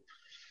 So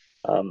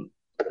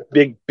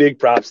big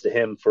props to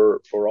him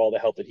for all the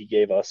help that he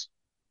gave us.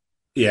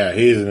 Yeah,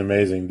 he's an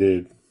amazing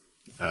dude.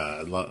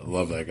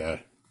 Love that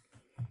guy.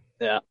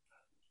 Yeah.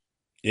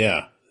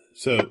 Yeah.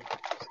 So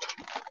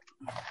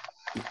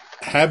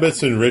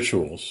habits and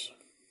rituals.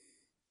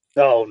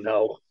 Oh,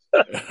 no.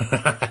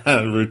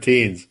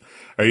 Routines.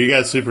 Are you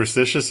guys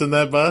superstitious in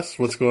that bus?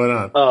 What's going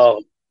on?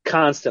 Oh,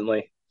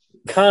 constantly.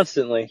 Let's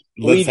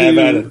have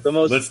at it. The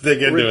most Let's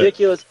dig into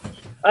ridiculous.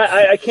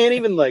 I can't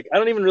even I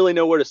don't even really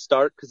know where to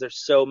start because there's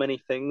so many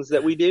things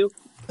that we do.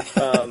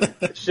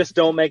 It just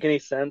don't make any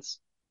sense.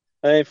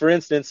 I mean, for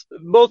instance,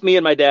 both me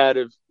and my dad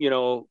have,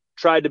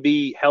 tried to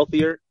be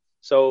healthier.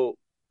 So,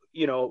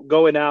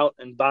 going out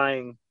and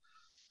buying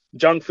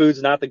junk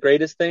food's not the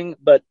greatest thing,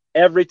 but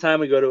every time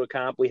we go to a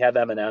comp, we have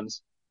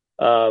M&Ms.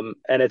 And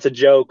it's a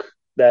joke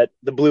that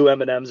the blue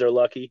M&Ms are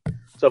lucky.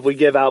 So if we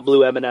give out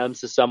blue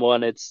M&Ms to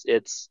someone, it's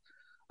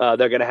they're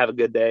going to have a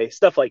good day.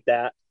 Stuff like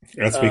that.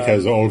 That's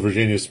because Old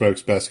Virginia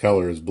Smoke's best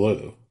color is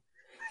blue.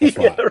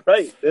 Yeah,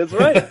 right. That's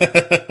right.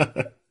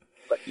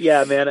 But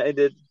yeah, man,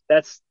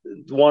 that's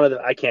one of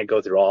I can't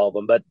go through all of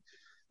them, but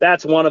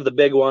that's one of the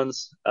big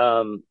ones.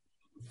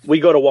 We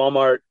go to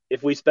Walmart.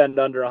 If we spend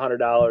under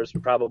 $100,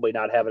 we're probably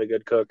not having a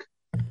good cook.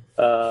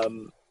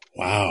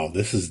 Wow,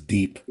 this is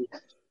deep.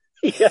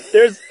 Yeah,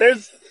 there's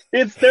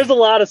a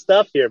lot of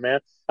stuff here, man.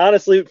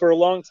 Honestly, for a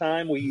long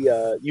time, we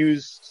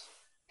used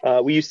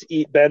to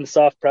eat Ben's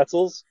soft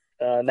pretzels,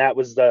 and that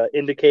was the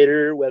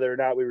indicator whether or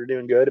not we were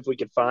doing good. If we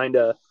could find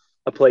a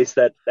place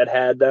that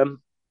had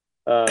them,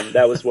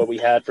 that was what we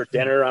had for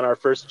dinner on our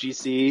first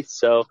GC.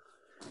 So,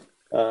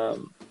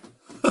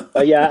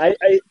 yeah,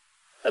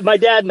 my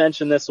dad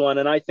mentioned this one,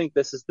 and I think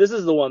this is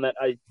the one that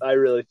I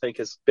really think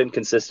has been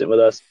consistent with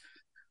us.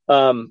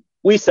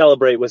 We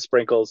celebrate with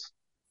sprinkles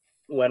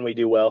when we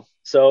do well.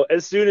 So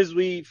as soon as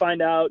we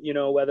find out,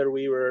 whether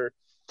we were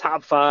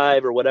top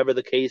 5 or whatever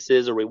the case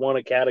is, or we won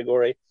a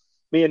category,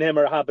 me and him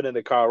are hopping in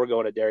the car. We're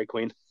going to Dairy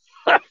Queen.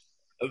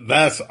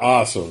 That's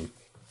awesome.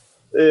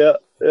 Yeah.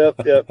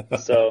 Yep.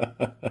 So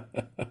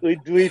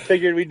we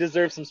figured we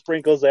deserve some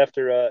sprinkles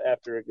after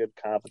a good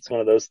comp. It's one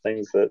of those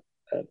things that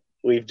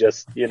we've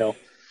just,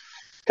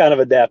 kind of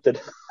adapted.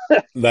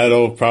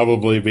 That'll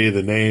probably be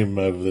the name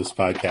of this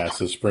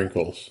podcast, is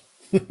Sprinkles.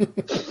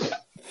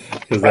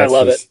 I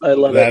love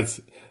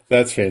it.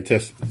 That's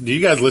fantastic. Do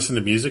you guys listen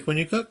to music when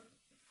you cook?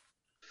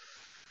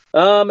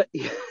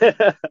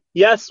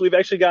 Yes, we've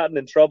actually gotten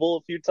in trouble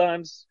a few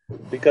times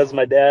because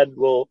my dad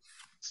will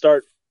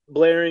start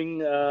blaring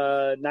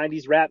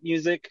 90s rap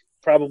music,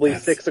 probably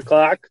That's 6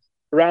 o'clock,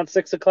 around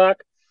 6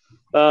 o'clock.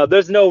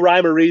 There's no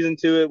rhyme or reason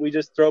to it. We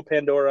just throw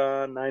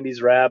Pandora on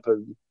 90s rap,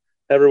 and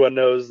everyone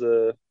knows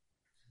the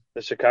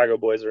Chicago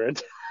boys are in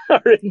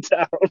are in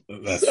town.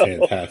 that's So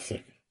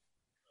fantastic.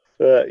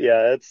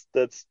 yeah,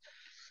 that's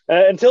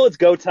until it's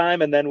go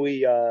time, and then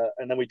we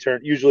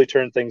usually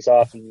turn things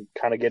off and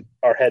kind of get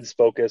our heads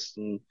focused,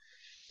 and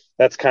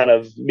that's kind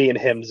of me and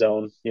him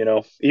zone.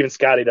 Even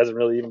Scotty doesn't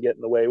really even get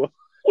in the way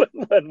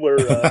when we're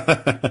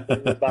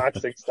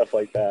boxing, stuff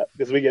like that,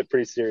 because we get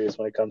pretty serious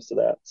when it comes to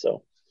that.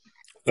 So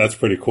That's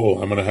pretty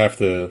cool. I'm gonna have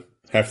to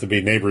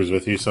be neighbors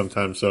with you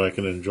sometime so I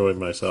can enjoy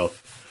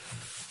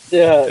myself.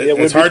 yeah, it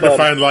It's would be hard to fun.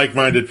 find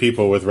like-minded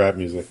people with rap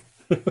music.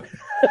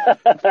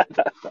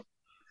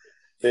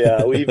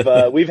 Yeah,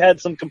 we've had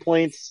some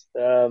complaints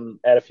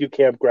at a few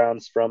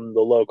campgrounds from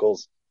the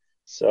locals,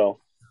 so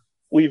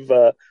we've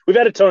had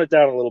to tone it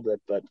down a little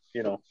bit, but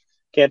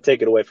can't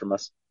take it away from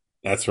us.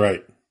 That's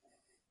right.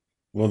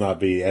 Will not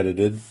be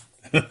edited.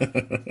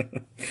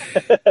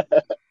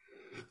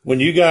 When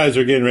you guys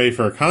are getting ready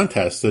for a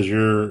contest, is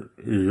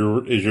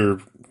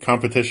your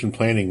competition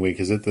planning week,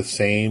 is it the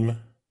same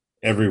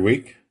every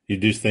week? You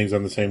do things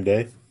on the same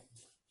day?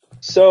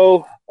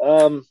 So,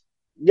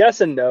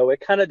 yes and no. It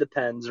kind of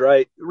depends,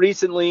 right?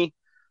 Recently,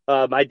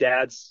 my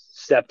dad's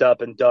stepped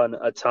up and done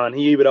a ton.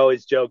 He would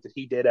always joke that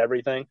he did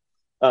everything.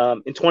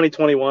 In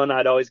 2021,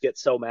 I'd always get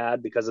so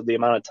mad because of the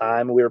amount of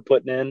time we were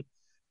putting in.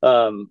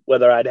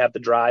 Whether I'd have to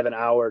drive an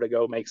hour to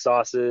go make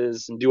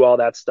sauces and do all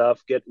that stuff,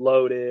 get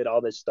loaded,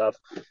 all this stuff.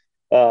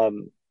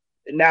 Um,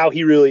 Now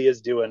he really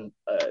is doing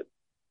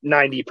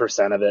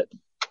 90% of it.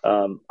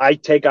 I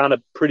take on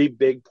a pretty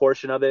big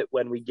portion of it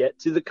when we get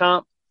to the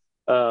comp.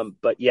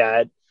 But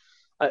yeah,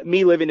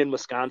 me living in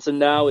Wisconsin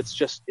now,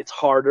 it's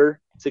harder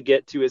to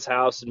get to his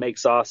house and make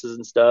sauces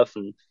and stuff.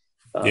 And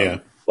Yeah.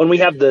 when we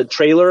have the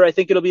trailer, I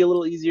think it'll be a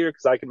little easier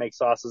because I can make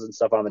sauces and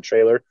stuff on the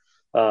trailer,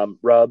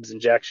 rubs,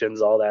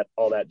 injections, all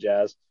that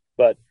jazz.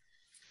 But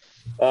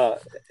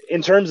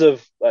in terms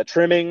of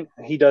trimming,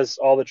 he does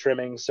all the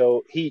trimming.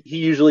 So he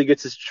usually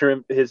gets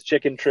his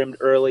chicken trimmed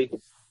early,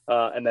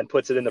 and then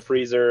puts it in the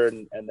freezer,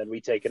 and then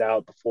we take it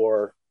out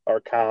before our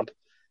comp.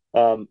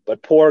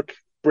 But pork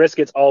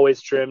brisket's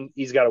always trimmed.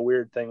 He's got a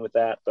weird thing with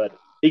that, but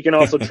he can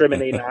also trim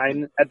an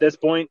A9 at this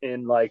point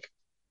in like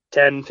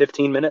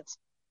 10-15 minutes,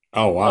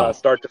 Oh, wow.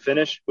 start to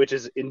finish, which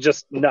is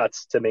just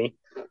nuts to me.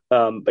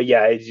 But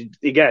yeah,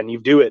 again, you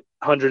do it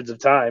hundreds of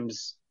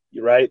times,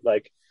 right?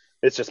 Like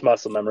it's just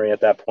muscle memory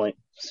at that point.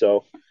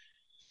 So,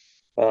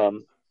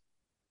 um,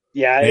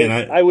 yeah,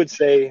 Man, I I would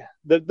say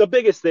the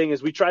biggest thing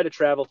is we try to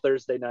travel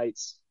Thursday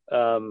nights.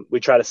 We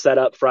try to set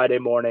up Friday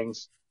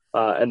mornings,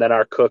 and then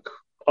our cook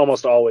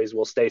almost always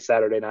will stay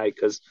Saturday night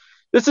because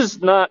this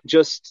is not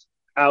just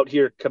out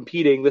here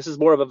competing. This is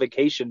more of a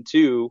vacation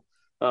too,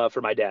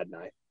 for my dad and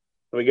I.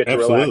 We get to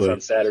relax on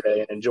absolutely. Saturday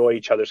and enjoy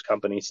each other's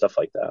company, stuff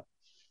like that.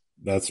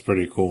 That's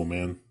pretty cool,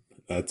 man.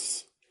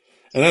 That's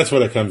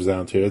what it comes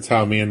down to. It's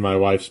how me and my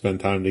wife spend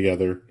time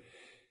together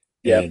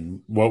Yeah,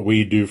 and what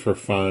we do for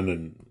fun.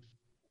 And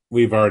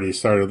we've already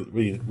started.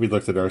 We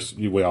looked at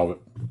we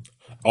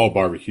all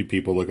barbecue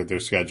people look at their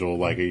schedule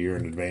like a year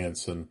in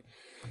advance and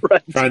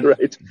right, trying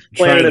right.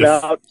 trying Planning to it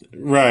out.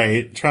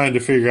 right trying to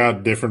figure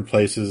out different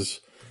places.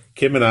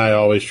 Kim and I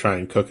always try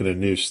and cook in a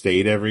new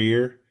state every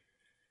year,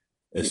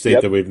 a state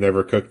Yep. that we've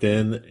never cooked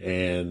in,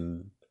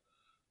 and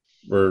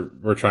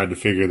we're trying to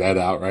figure that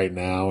out right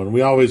now. And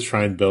we always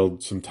try and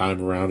build some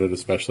time around it,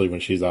 especially when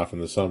she's off in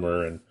the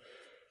summer. And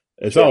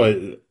it's Sure.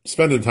 always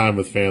spending time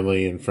with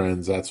family and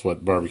friends. That's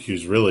what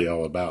barbecue's really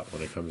all about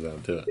when it comes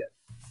down to it.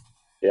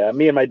 Yeah.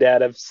 Me and my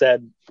dad have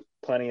said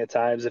plenty of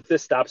times, if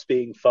this stops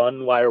being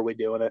fun, why are we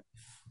doing it?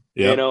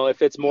 Yep.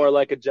 If it's more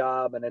like a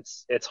job and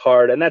it's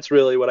hard, and that's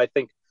really what I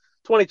think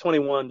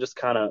 2021 just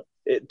kind of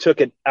it took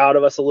it out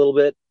of us a little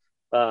bit.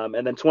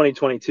 And then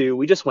 2022,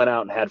 we just went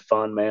out and had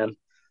fun, man.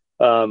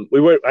 I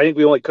think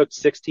we only cooked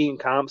 16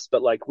 comps,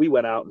 but like we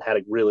went out and had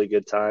a really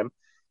good time,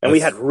 and we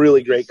had That's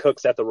really great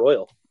cooks at the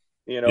Royal.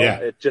 yeah.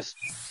 It just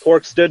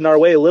pork stood in our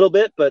way a little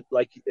bit, but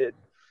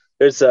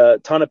there's a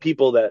ton of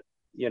people that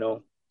you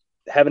know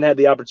haven't had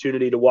the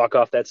opportunity to walk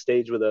off that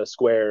stage with a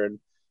square, and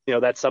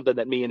that's something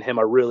that me and him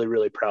are really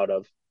really proud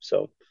of.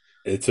 So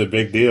It's a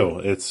big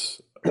deal.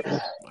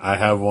 I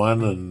have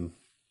one, and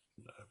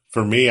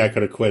for me, I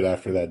could have quit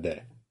after that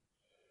day.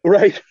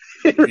 right,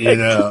 You right,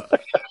 know,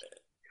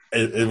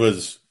 it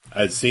was.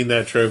 I'd seen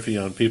that trophy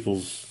on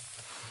people's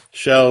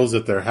shelves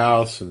at their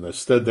house, and I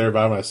stood there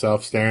by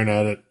myself staring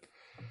at it.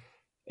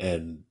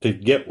 And to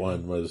get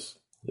one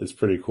is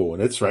pretty cool,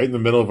 and it's right in the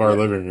middle of our yeah,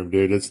 living room,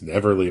 dude. It's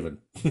never leaving.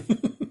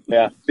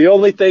 yeah. The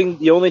only thing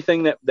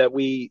that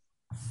we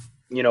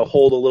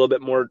hold a little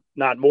bit more,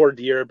 not more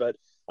dear, but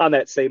on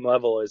that same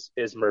level is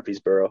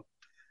Murfreesboro.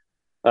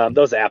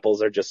 Those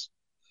apples are just,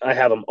 I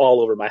have them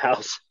all over my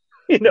house.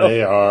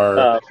 They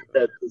are.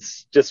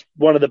 It's just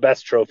one of the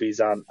best trophies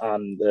on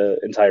the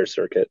entire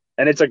circuit,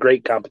 and it's a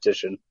great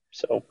competition.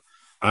 So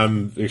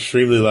I'm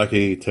extremely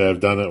lucky to have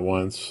done it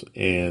once,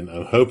 and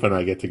I'm hoping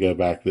I get to go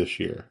back this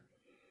year.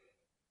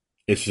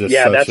 It's just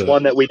Yeah, such that's a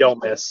one that we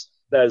don't miss.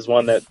 That is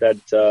one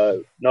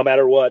that no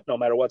matter what, no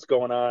matter what's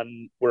going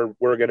on, we're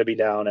going to be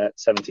down at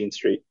 17th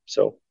Street.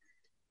 So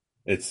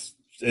it's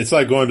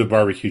like going to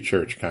barbecue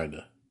church kind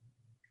of.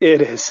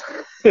 it is.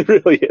 It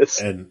really is.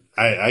 And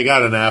I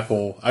got an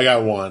apple. I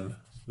got one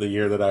the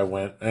year that I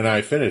went, and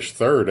I finished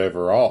third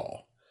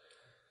overall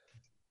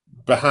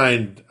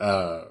behind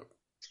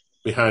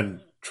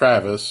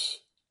Travis,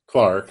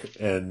 Clark,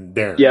 and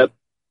Darren. Yep.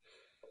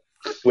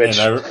 Which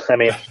And I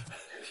mean,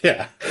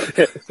 yeah,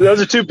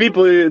 those are two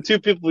people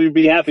you'd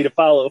be happy to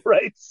follow,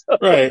 right? So,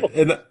 right.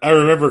 And I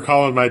remember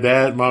calling my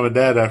mom and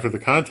dad after the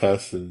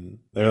contest, and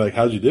they were like,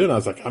 "How'd you do?" And I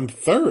was like, "I'm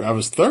third. I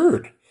was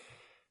third."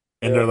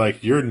 And they're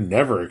like, "You're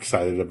never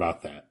excited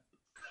about that."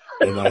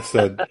 And I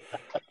said,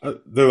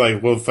 "They're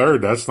like, well,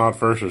 third. That's not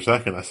first or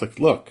second." I was like,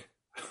 "Look,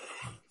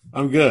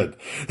 I'm good.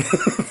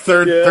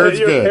 Third's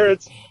good."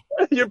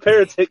 Your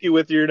parents hit you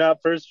with "you're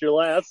not first, you're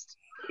last."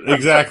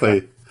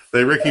 Exactly.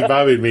 They Ricky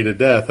Bobbied me to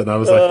death, and I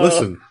was like,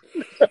 "Listen,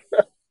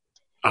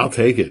 I'll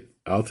take it.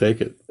 I'll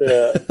take it."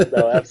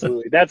 No,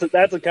 absolutely. That's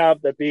a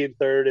comp that being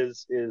third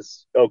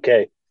is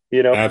okay.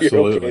 You know,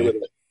 Absolutely. you're okay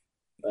with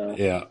it.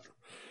 Yeah.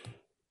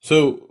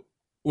 So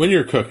when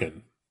you're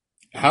cooking,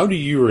 how do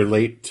you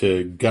relate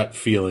to gut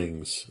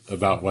feelings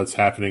about what's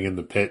happening in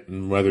the pit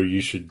and whether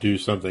you should do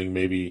something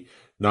maybe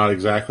not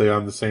exactly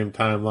on the same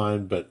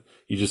timeline, but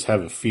you just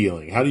have a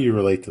feeling? How do you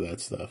relate to that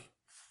stuff?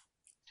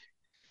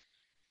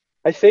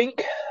 I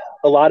think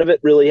a lot of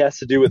it really has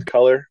to do with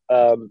color.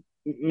 Like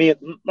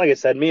I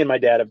said, me and my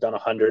dad have done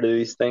 100 of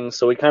these things,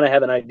 so we kind of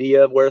have an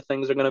idea of where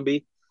things are going to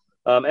be.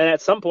 And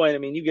at some point, I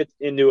mean, you get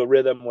into a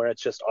rhythm where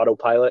it's just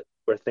autopilot,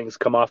 where things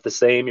come off the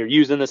same. You're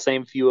using the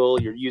same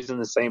fuel, you're using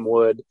the same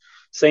wood,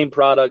 same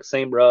product,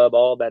 same rub,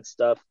 all that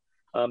stuff.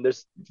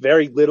 There's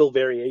very little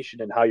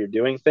variation in how you're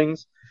doing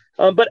things.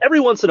 But every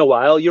once in a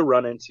while, you'll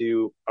run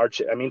into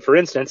I mean, for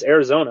instance,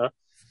 Arizona,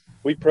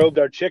 we probed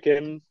our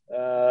chicken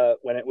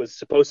when it was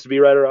supposed to be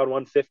right around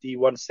 150,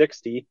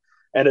 160,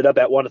 ended up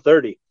at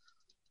 130.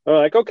 I'm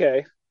like,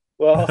 okay,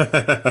 well,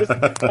 this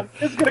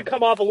is going to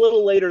come off a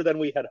little later than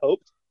we had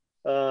hoped.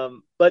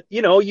 But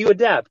you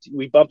adapt.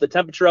 We bump the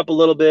temperature up a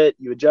little bit,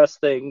 you adjust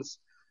things,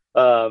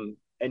 and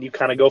you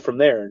kind of go from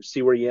there and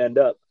see where you end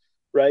up,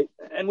 right?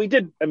 And we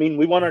did. I mean,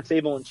 we won our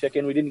table in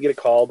chicken. We didn't get a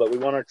call, but we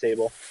won our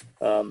table,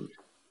 and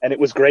it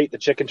was great. The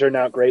chicken turned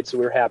out great, so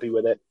we were happy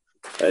with it.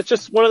 It's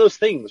just one of those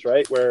things,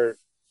 right, where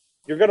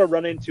you're going to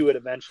run into it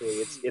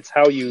eventually. It's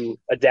how you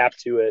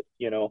adapt to it,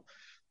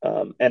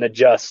 and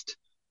adjust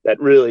that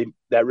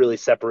really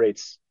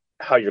separates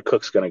how your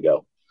cook's going to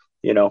go.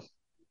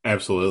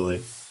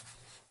 Absolutely.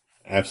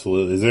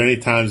 Absolutely. Is there any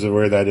times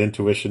where that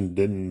intuition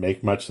didn't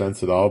make much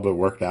sense at all but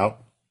worked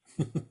out?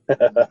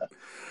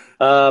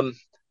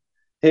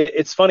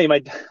 It's funny. My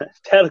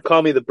dad would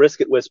call me the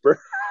brisket whisperer.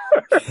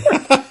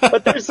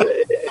 But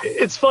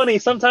it's funny.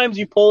 Sometimes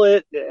you pull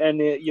it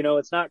and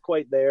it's not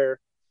quite there.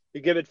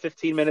 You give it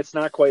 15 minutes,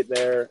 not quite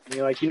there. And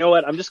you're like, you know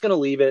what? I'm just going to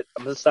leave it.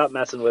 I'm going to stop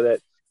messing with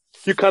it.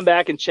 You come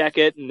back and check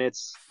it and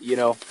it's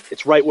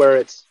right where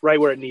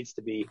it needs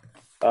to be.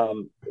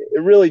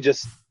 It really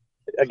just,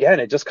 again,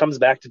 it just comes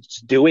back to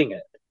just doing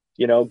it,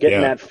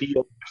 getting that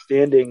feel,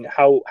 understanding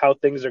how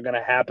things are going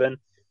to happen.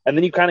 And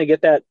then you kind of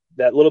get that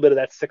little bit of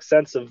that sixth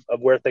sense of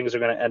where things are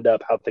going to end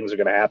up, how things are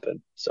going to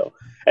happen. So,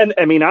 and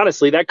I mean,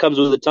 honestly, that comes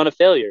with a ton of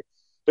failure.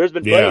 There's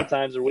been plenty of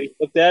times where we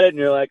looked at it and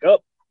you're like, oh,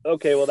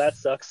 okay, well, that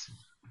sucks.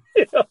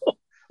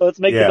 Let's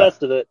make the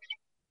best of it.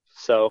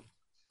 So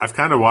I've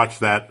kind of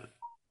watched that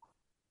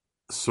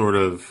sort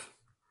of,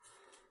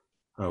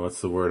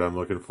 what's the word I'm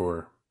looking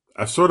for?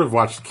 I've sort of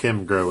watched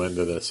Kim grow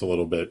into this a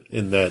little bit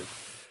in that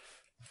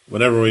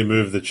whenever we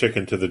moved the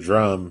chicken to the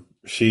drum,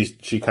 she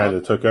kind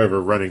of took over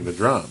running the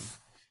drum.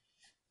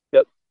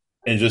 Yep.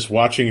 And just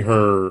watching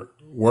her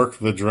work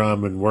the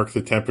drum and work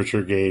the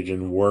temperature gauge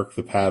and work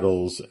the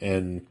paddles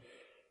and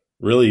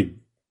really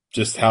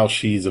just how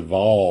she's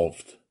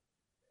evolved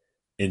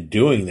in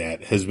doing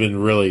that has been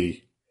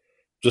really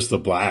just a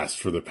blast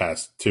for the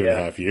past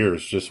 2.5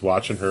 years. Just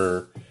watching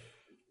her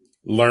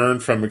learn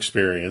from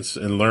experience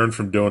and learn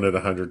from doing it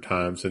 100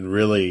 times and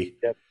really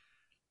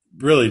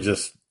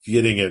just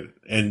getting it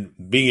and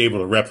being able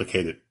to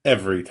replicate it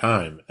every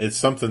time. It's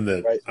something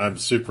that I'm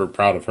super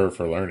proud of her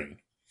for learning.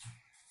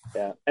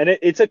 Yeah. And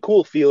it's a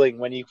cool feeling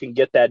when you can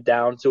get that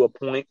down to a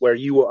point where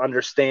you will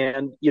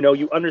understand,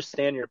 you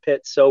understand your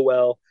pit so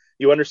well,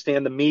 you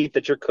understand the meat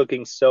that you're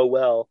cooking so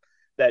well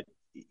that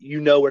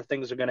where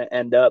things are going to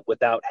end up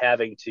without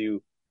having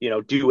to,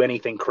 do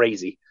anything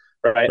crazy,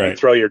 right? And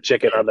throw your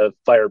chicken on the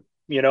fire,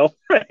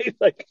 right?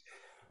 Like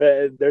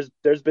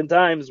there's been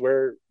times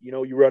where,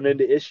 you run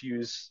into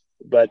issues,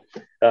 but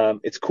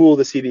it's cool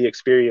to see the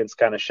experience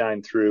kind of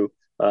shine through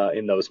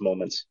in those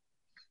moments.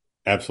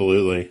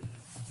 Absolutely.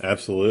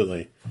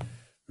 Absolutely.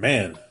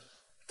 Man,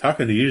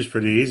 talking to you is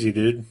pretty easy,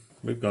 dude.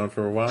 We've gone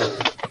for a while.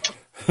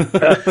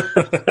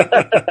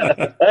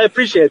 I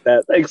appreciate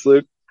that. Thanks,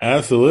 Luke.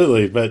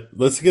 Absolutely. But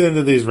let's get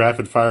into these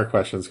rapid fire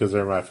questions because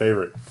they're my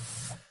favorite.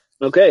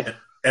 Okay.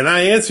 And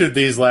I answered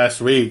these last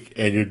week,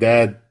 and your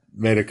dad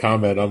made a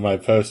comment on my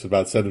post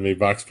about sending me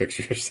box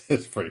pictures.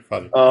 It's pretty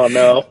funny. Oh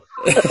no.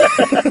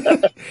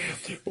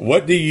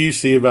 What do you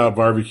see about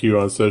barbecue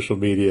on social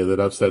media that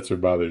upsets or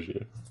bothers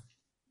you?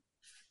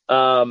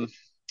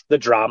 The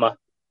drama.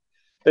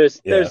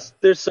 There's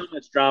so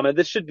much drama.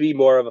 This should be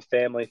more of a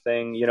family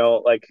thing,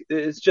 like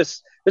it's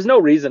just there's no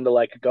reason to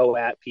like go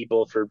at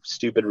people for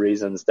stupid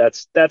reasons.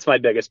 That's my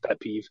biggest pet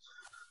peeve.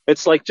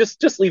 It's like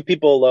just leave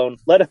people alone.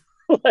 Let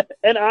them,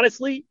 and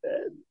honestly,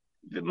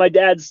 my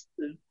dad's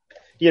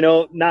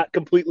not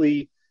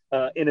completely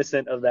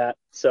innocent of that.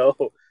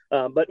 So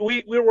but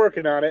we're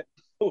working on it.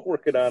 We're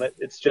working on it.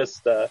 It's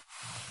just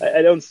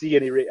I don't see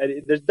any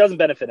it doesn't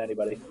benefit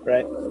anybody,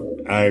 right?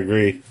 I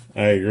agree.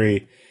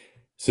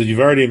 So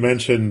you've already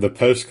mentioned the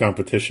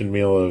post-competition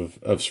meal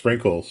of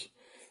sprinkles.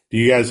 Do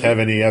you guys have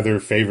any other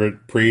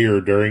favorite pre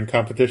or during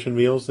competition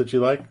meals that you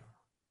like?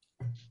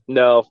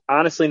 No,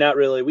 honestly, not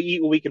really. We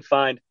eat what we can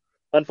find.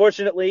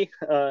 Unfortunately,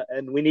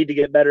 and we need to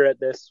get better at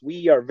this.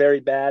 We are very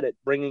bad at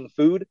bringing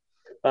food.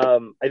 I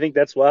think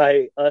that's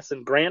why us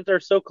and Grant are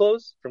so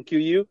close from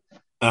QU,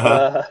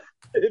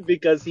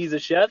 because he's a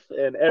chef,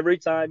 and every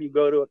time you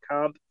go to a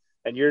comp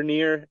and you're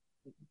near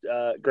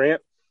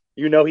Grant,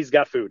 he's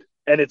got food.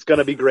 And it's going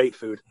to be great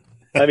food.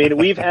 I mean,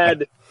 we've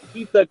had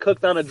pizza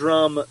cooked on a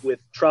drum with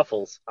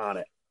truffles on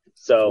it.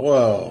 So,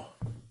 whoa.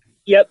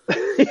 Yep.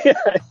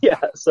 yeah.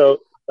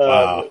 So,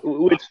 wow.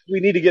 Which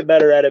we need to get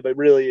better at it, but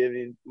really, I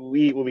mean,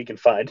 we eat what we can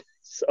find.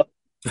 So,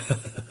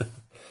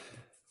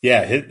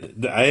 yeah,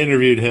 I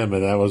interviewed him,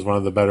 and that was one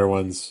of the better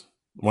ones.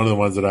 One of the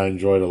ones that I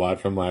enjoyed a lot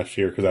from last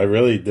year because I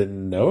really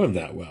didn't know him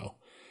that well.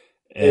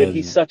 And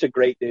he's such a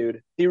great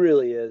dude. He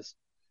really is.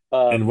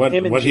 And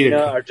him and Gina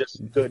are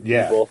just good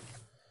people.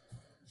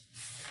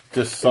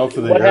 Just salt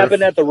of the what earth.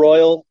 happened at the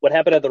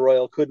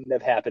Royal couldn't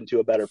have happened to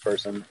a better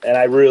person. And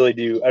I really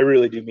do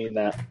mean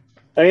that.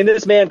 I mean,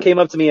 this man came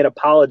up to me and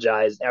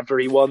apologized after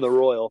he won the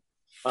Royal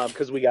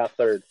because we got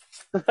third.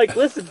 Like,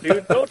 listen,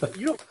 dude,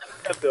 you don't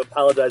have to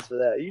apologize for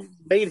that. You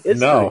made history.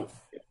 No,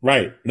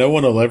 right. No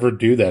one will ever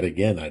do that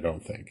again, I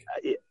don't think.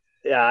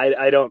 Yeah,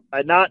 I don't.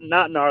 Not in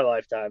our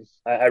lifetime.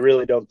 I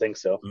really don't think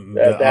so.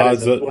 The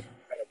odds are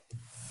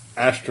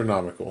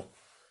astronomical.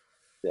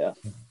 Yeah.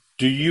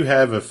 Do you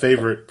have a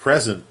favorite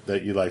present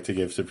that you like to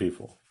give to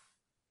people?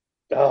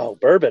 Oh,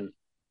 bourbon.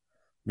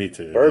 Me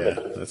too. Bourbon.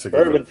 Yeah, that's a good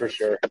bourbon one. For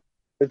sure.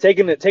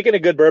 Taking a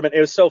good bourbon.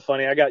 It was so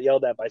funny. I got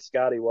yelled at by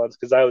Scotty once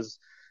because I was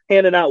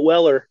handing out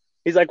Weller.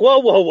 He's like,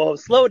 "Whoa,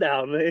 slow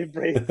down!" He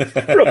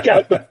broke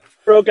out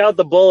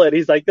the bullet.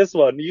 He's like, "This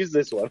one, use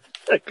this one."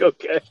 Like,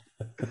 okay.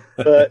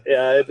 But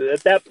yeah,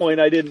 at that point,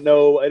 I didn't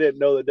know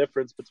the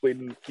difference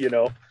between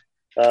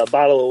a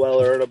bottle of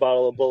Weller and a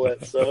bottle of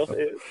Bullet. So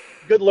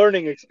good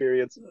learning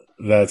experience.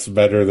 That's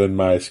better than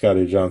my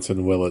Scotty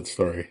Johnson Willett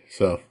story.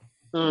 So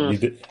you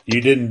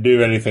didn't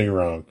do anything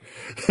wrong.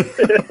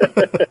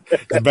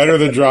 It's better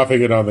than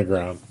dropping it on the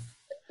ground.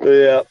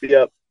 Yeah,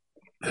 yep.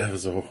 That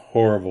was a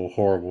horrible,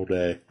 horrible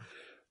day.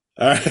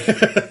 All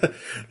right.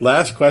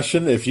 Last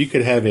question. If you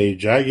could have a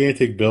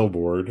gigantic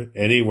billboard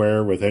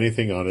anywhere with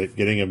anything on it,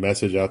 getting a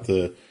message out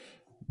to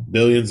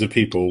billions of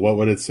people, what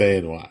would it say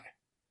and why?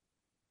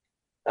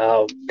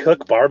 Oh,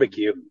 Cook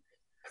Barbecue.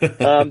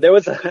 There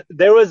was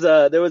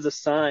a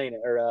sign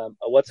or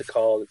what's it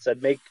called? It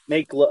said make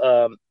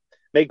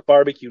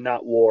barbecue,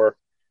 not war,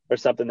 or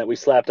something that we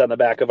slapped on the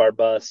back of our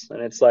bus.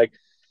 And it's like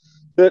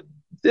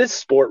this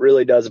sport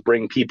really does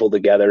bring people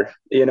together.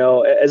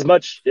 As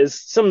much as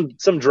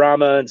some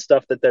drama and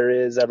stuff that there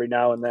is every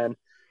now and then,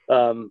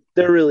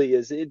 there really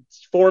is. It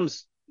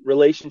forms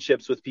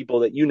relationships with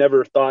people that you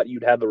never thought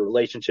you'd have a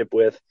relationship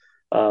with.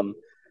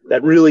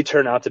 That really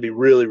turn out to be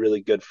really, really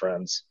good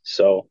friends.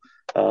 So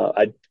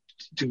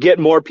to get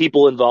more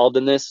people involved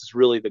in this is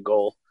really the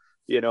goal.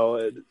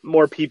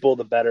 More people,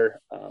 the better.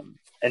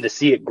 And to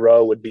see it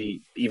grow would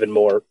be even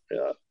more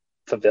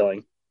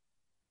fulfilling.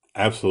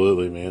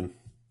 Absolutely, man.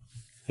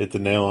 Hit the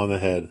nail on the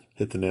head.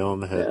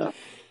 Yeah.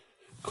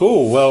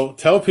 Cool. Well,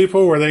 tell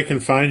people where they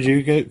can find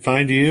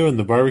you and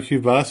the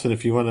barbecue bus. And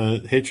if you want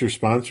to hit your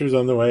sponsors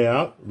on the way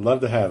out, I'd love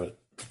to have it.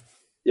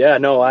 Yeah,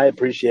 no, I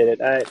appreciate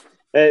it.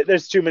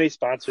 There's too many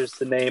sponsors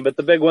to name, but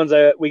the big ones,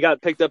 we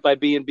got picked up by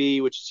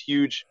B&B, which is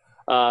huge.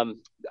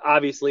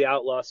 Obviously,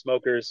 Outlaw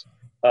Smokers,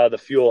 the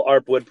Fuel,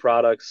 ARP Wood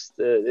Products.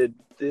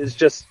 It's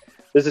just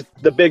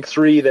the big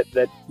three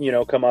that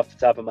come off the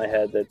top of my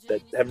head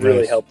that have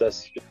really helped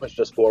us, pushed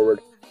us forward.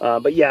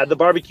 But yeah, the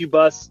barbecue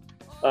bus,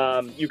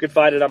 you can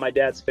find it on my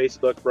dad's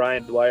Facebook,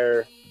 Brian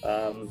Dwyer.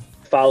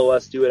 Follow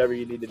us, do whatever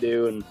you need to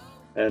do,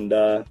 and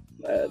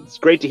it's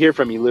great to hear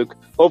from you, Luke.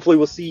 Hopefully,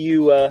 we'll see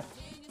you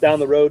down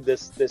the road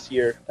this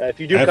year. If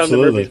you do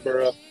Absolutely. come to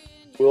Murfreesboro,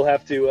 we'll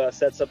have to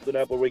set something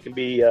up where we can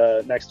be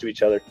next to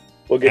each other.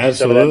 We'll get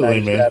Absolutely,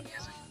 you some of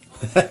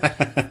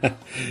that man.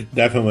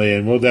 Definitely,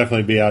 and we'll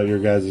definitely be out your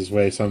guys'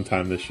 way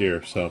sometime this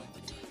year. So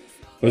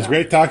it was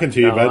great talking to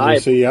you, bud. We'll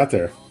see you out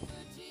there.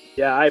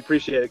 Yeah, I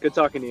appreciate it. Good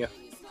talking to you.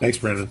 Thanks,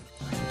 Brendan.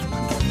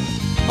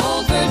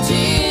 Old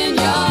Virginia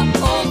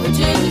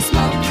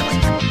smoke.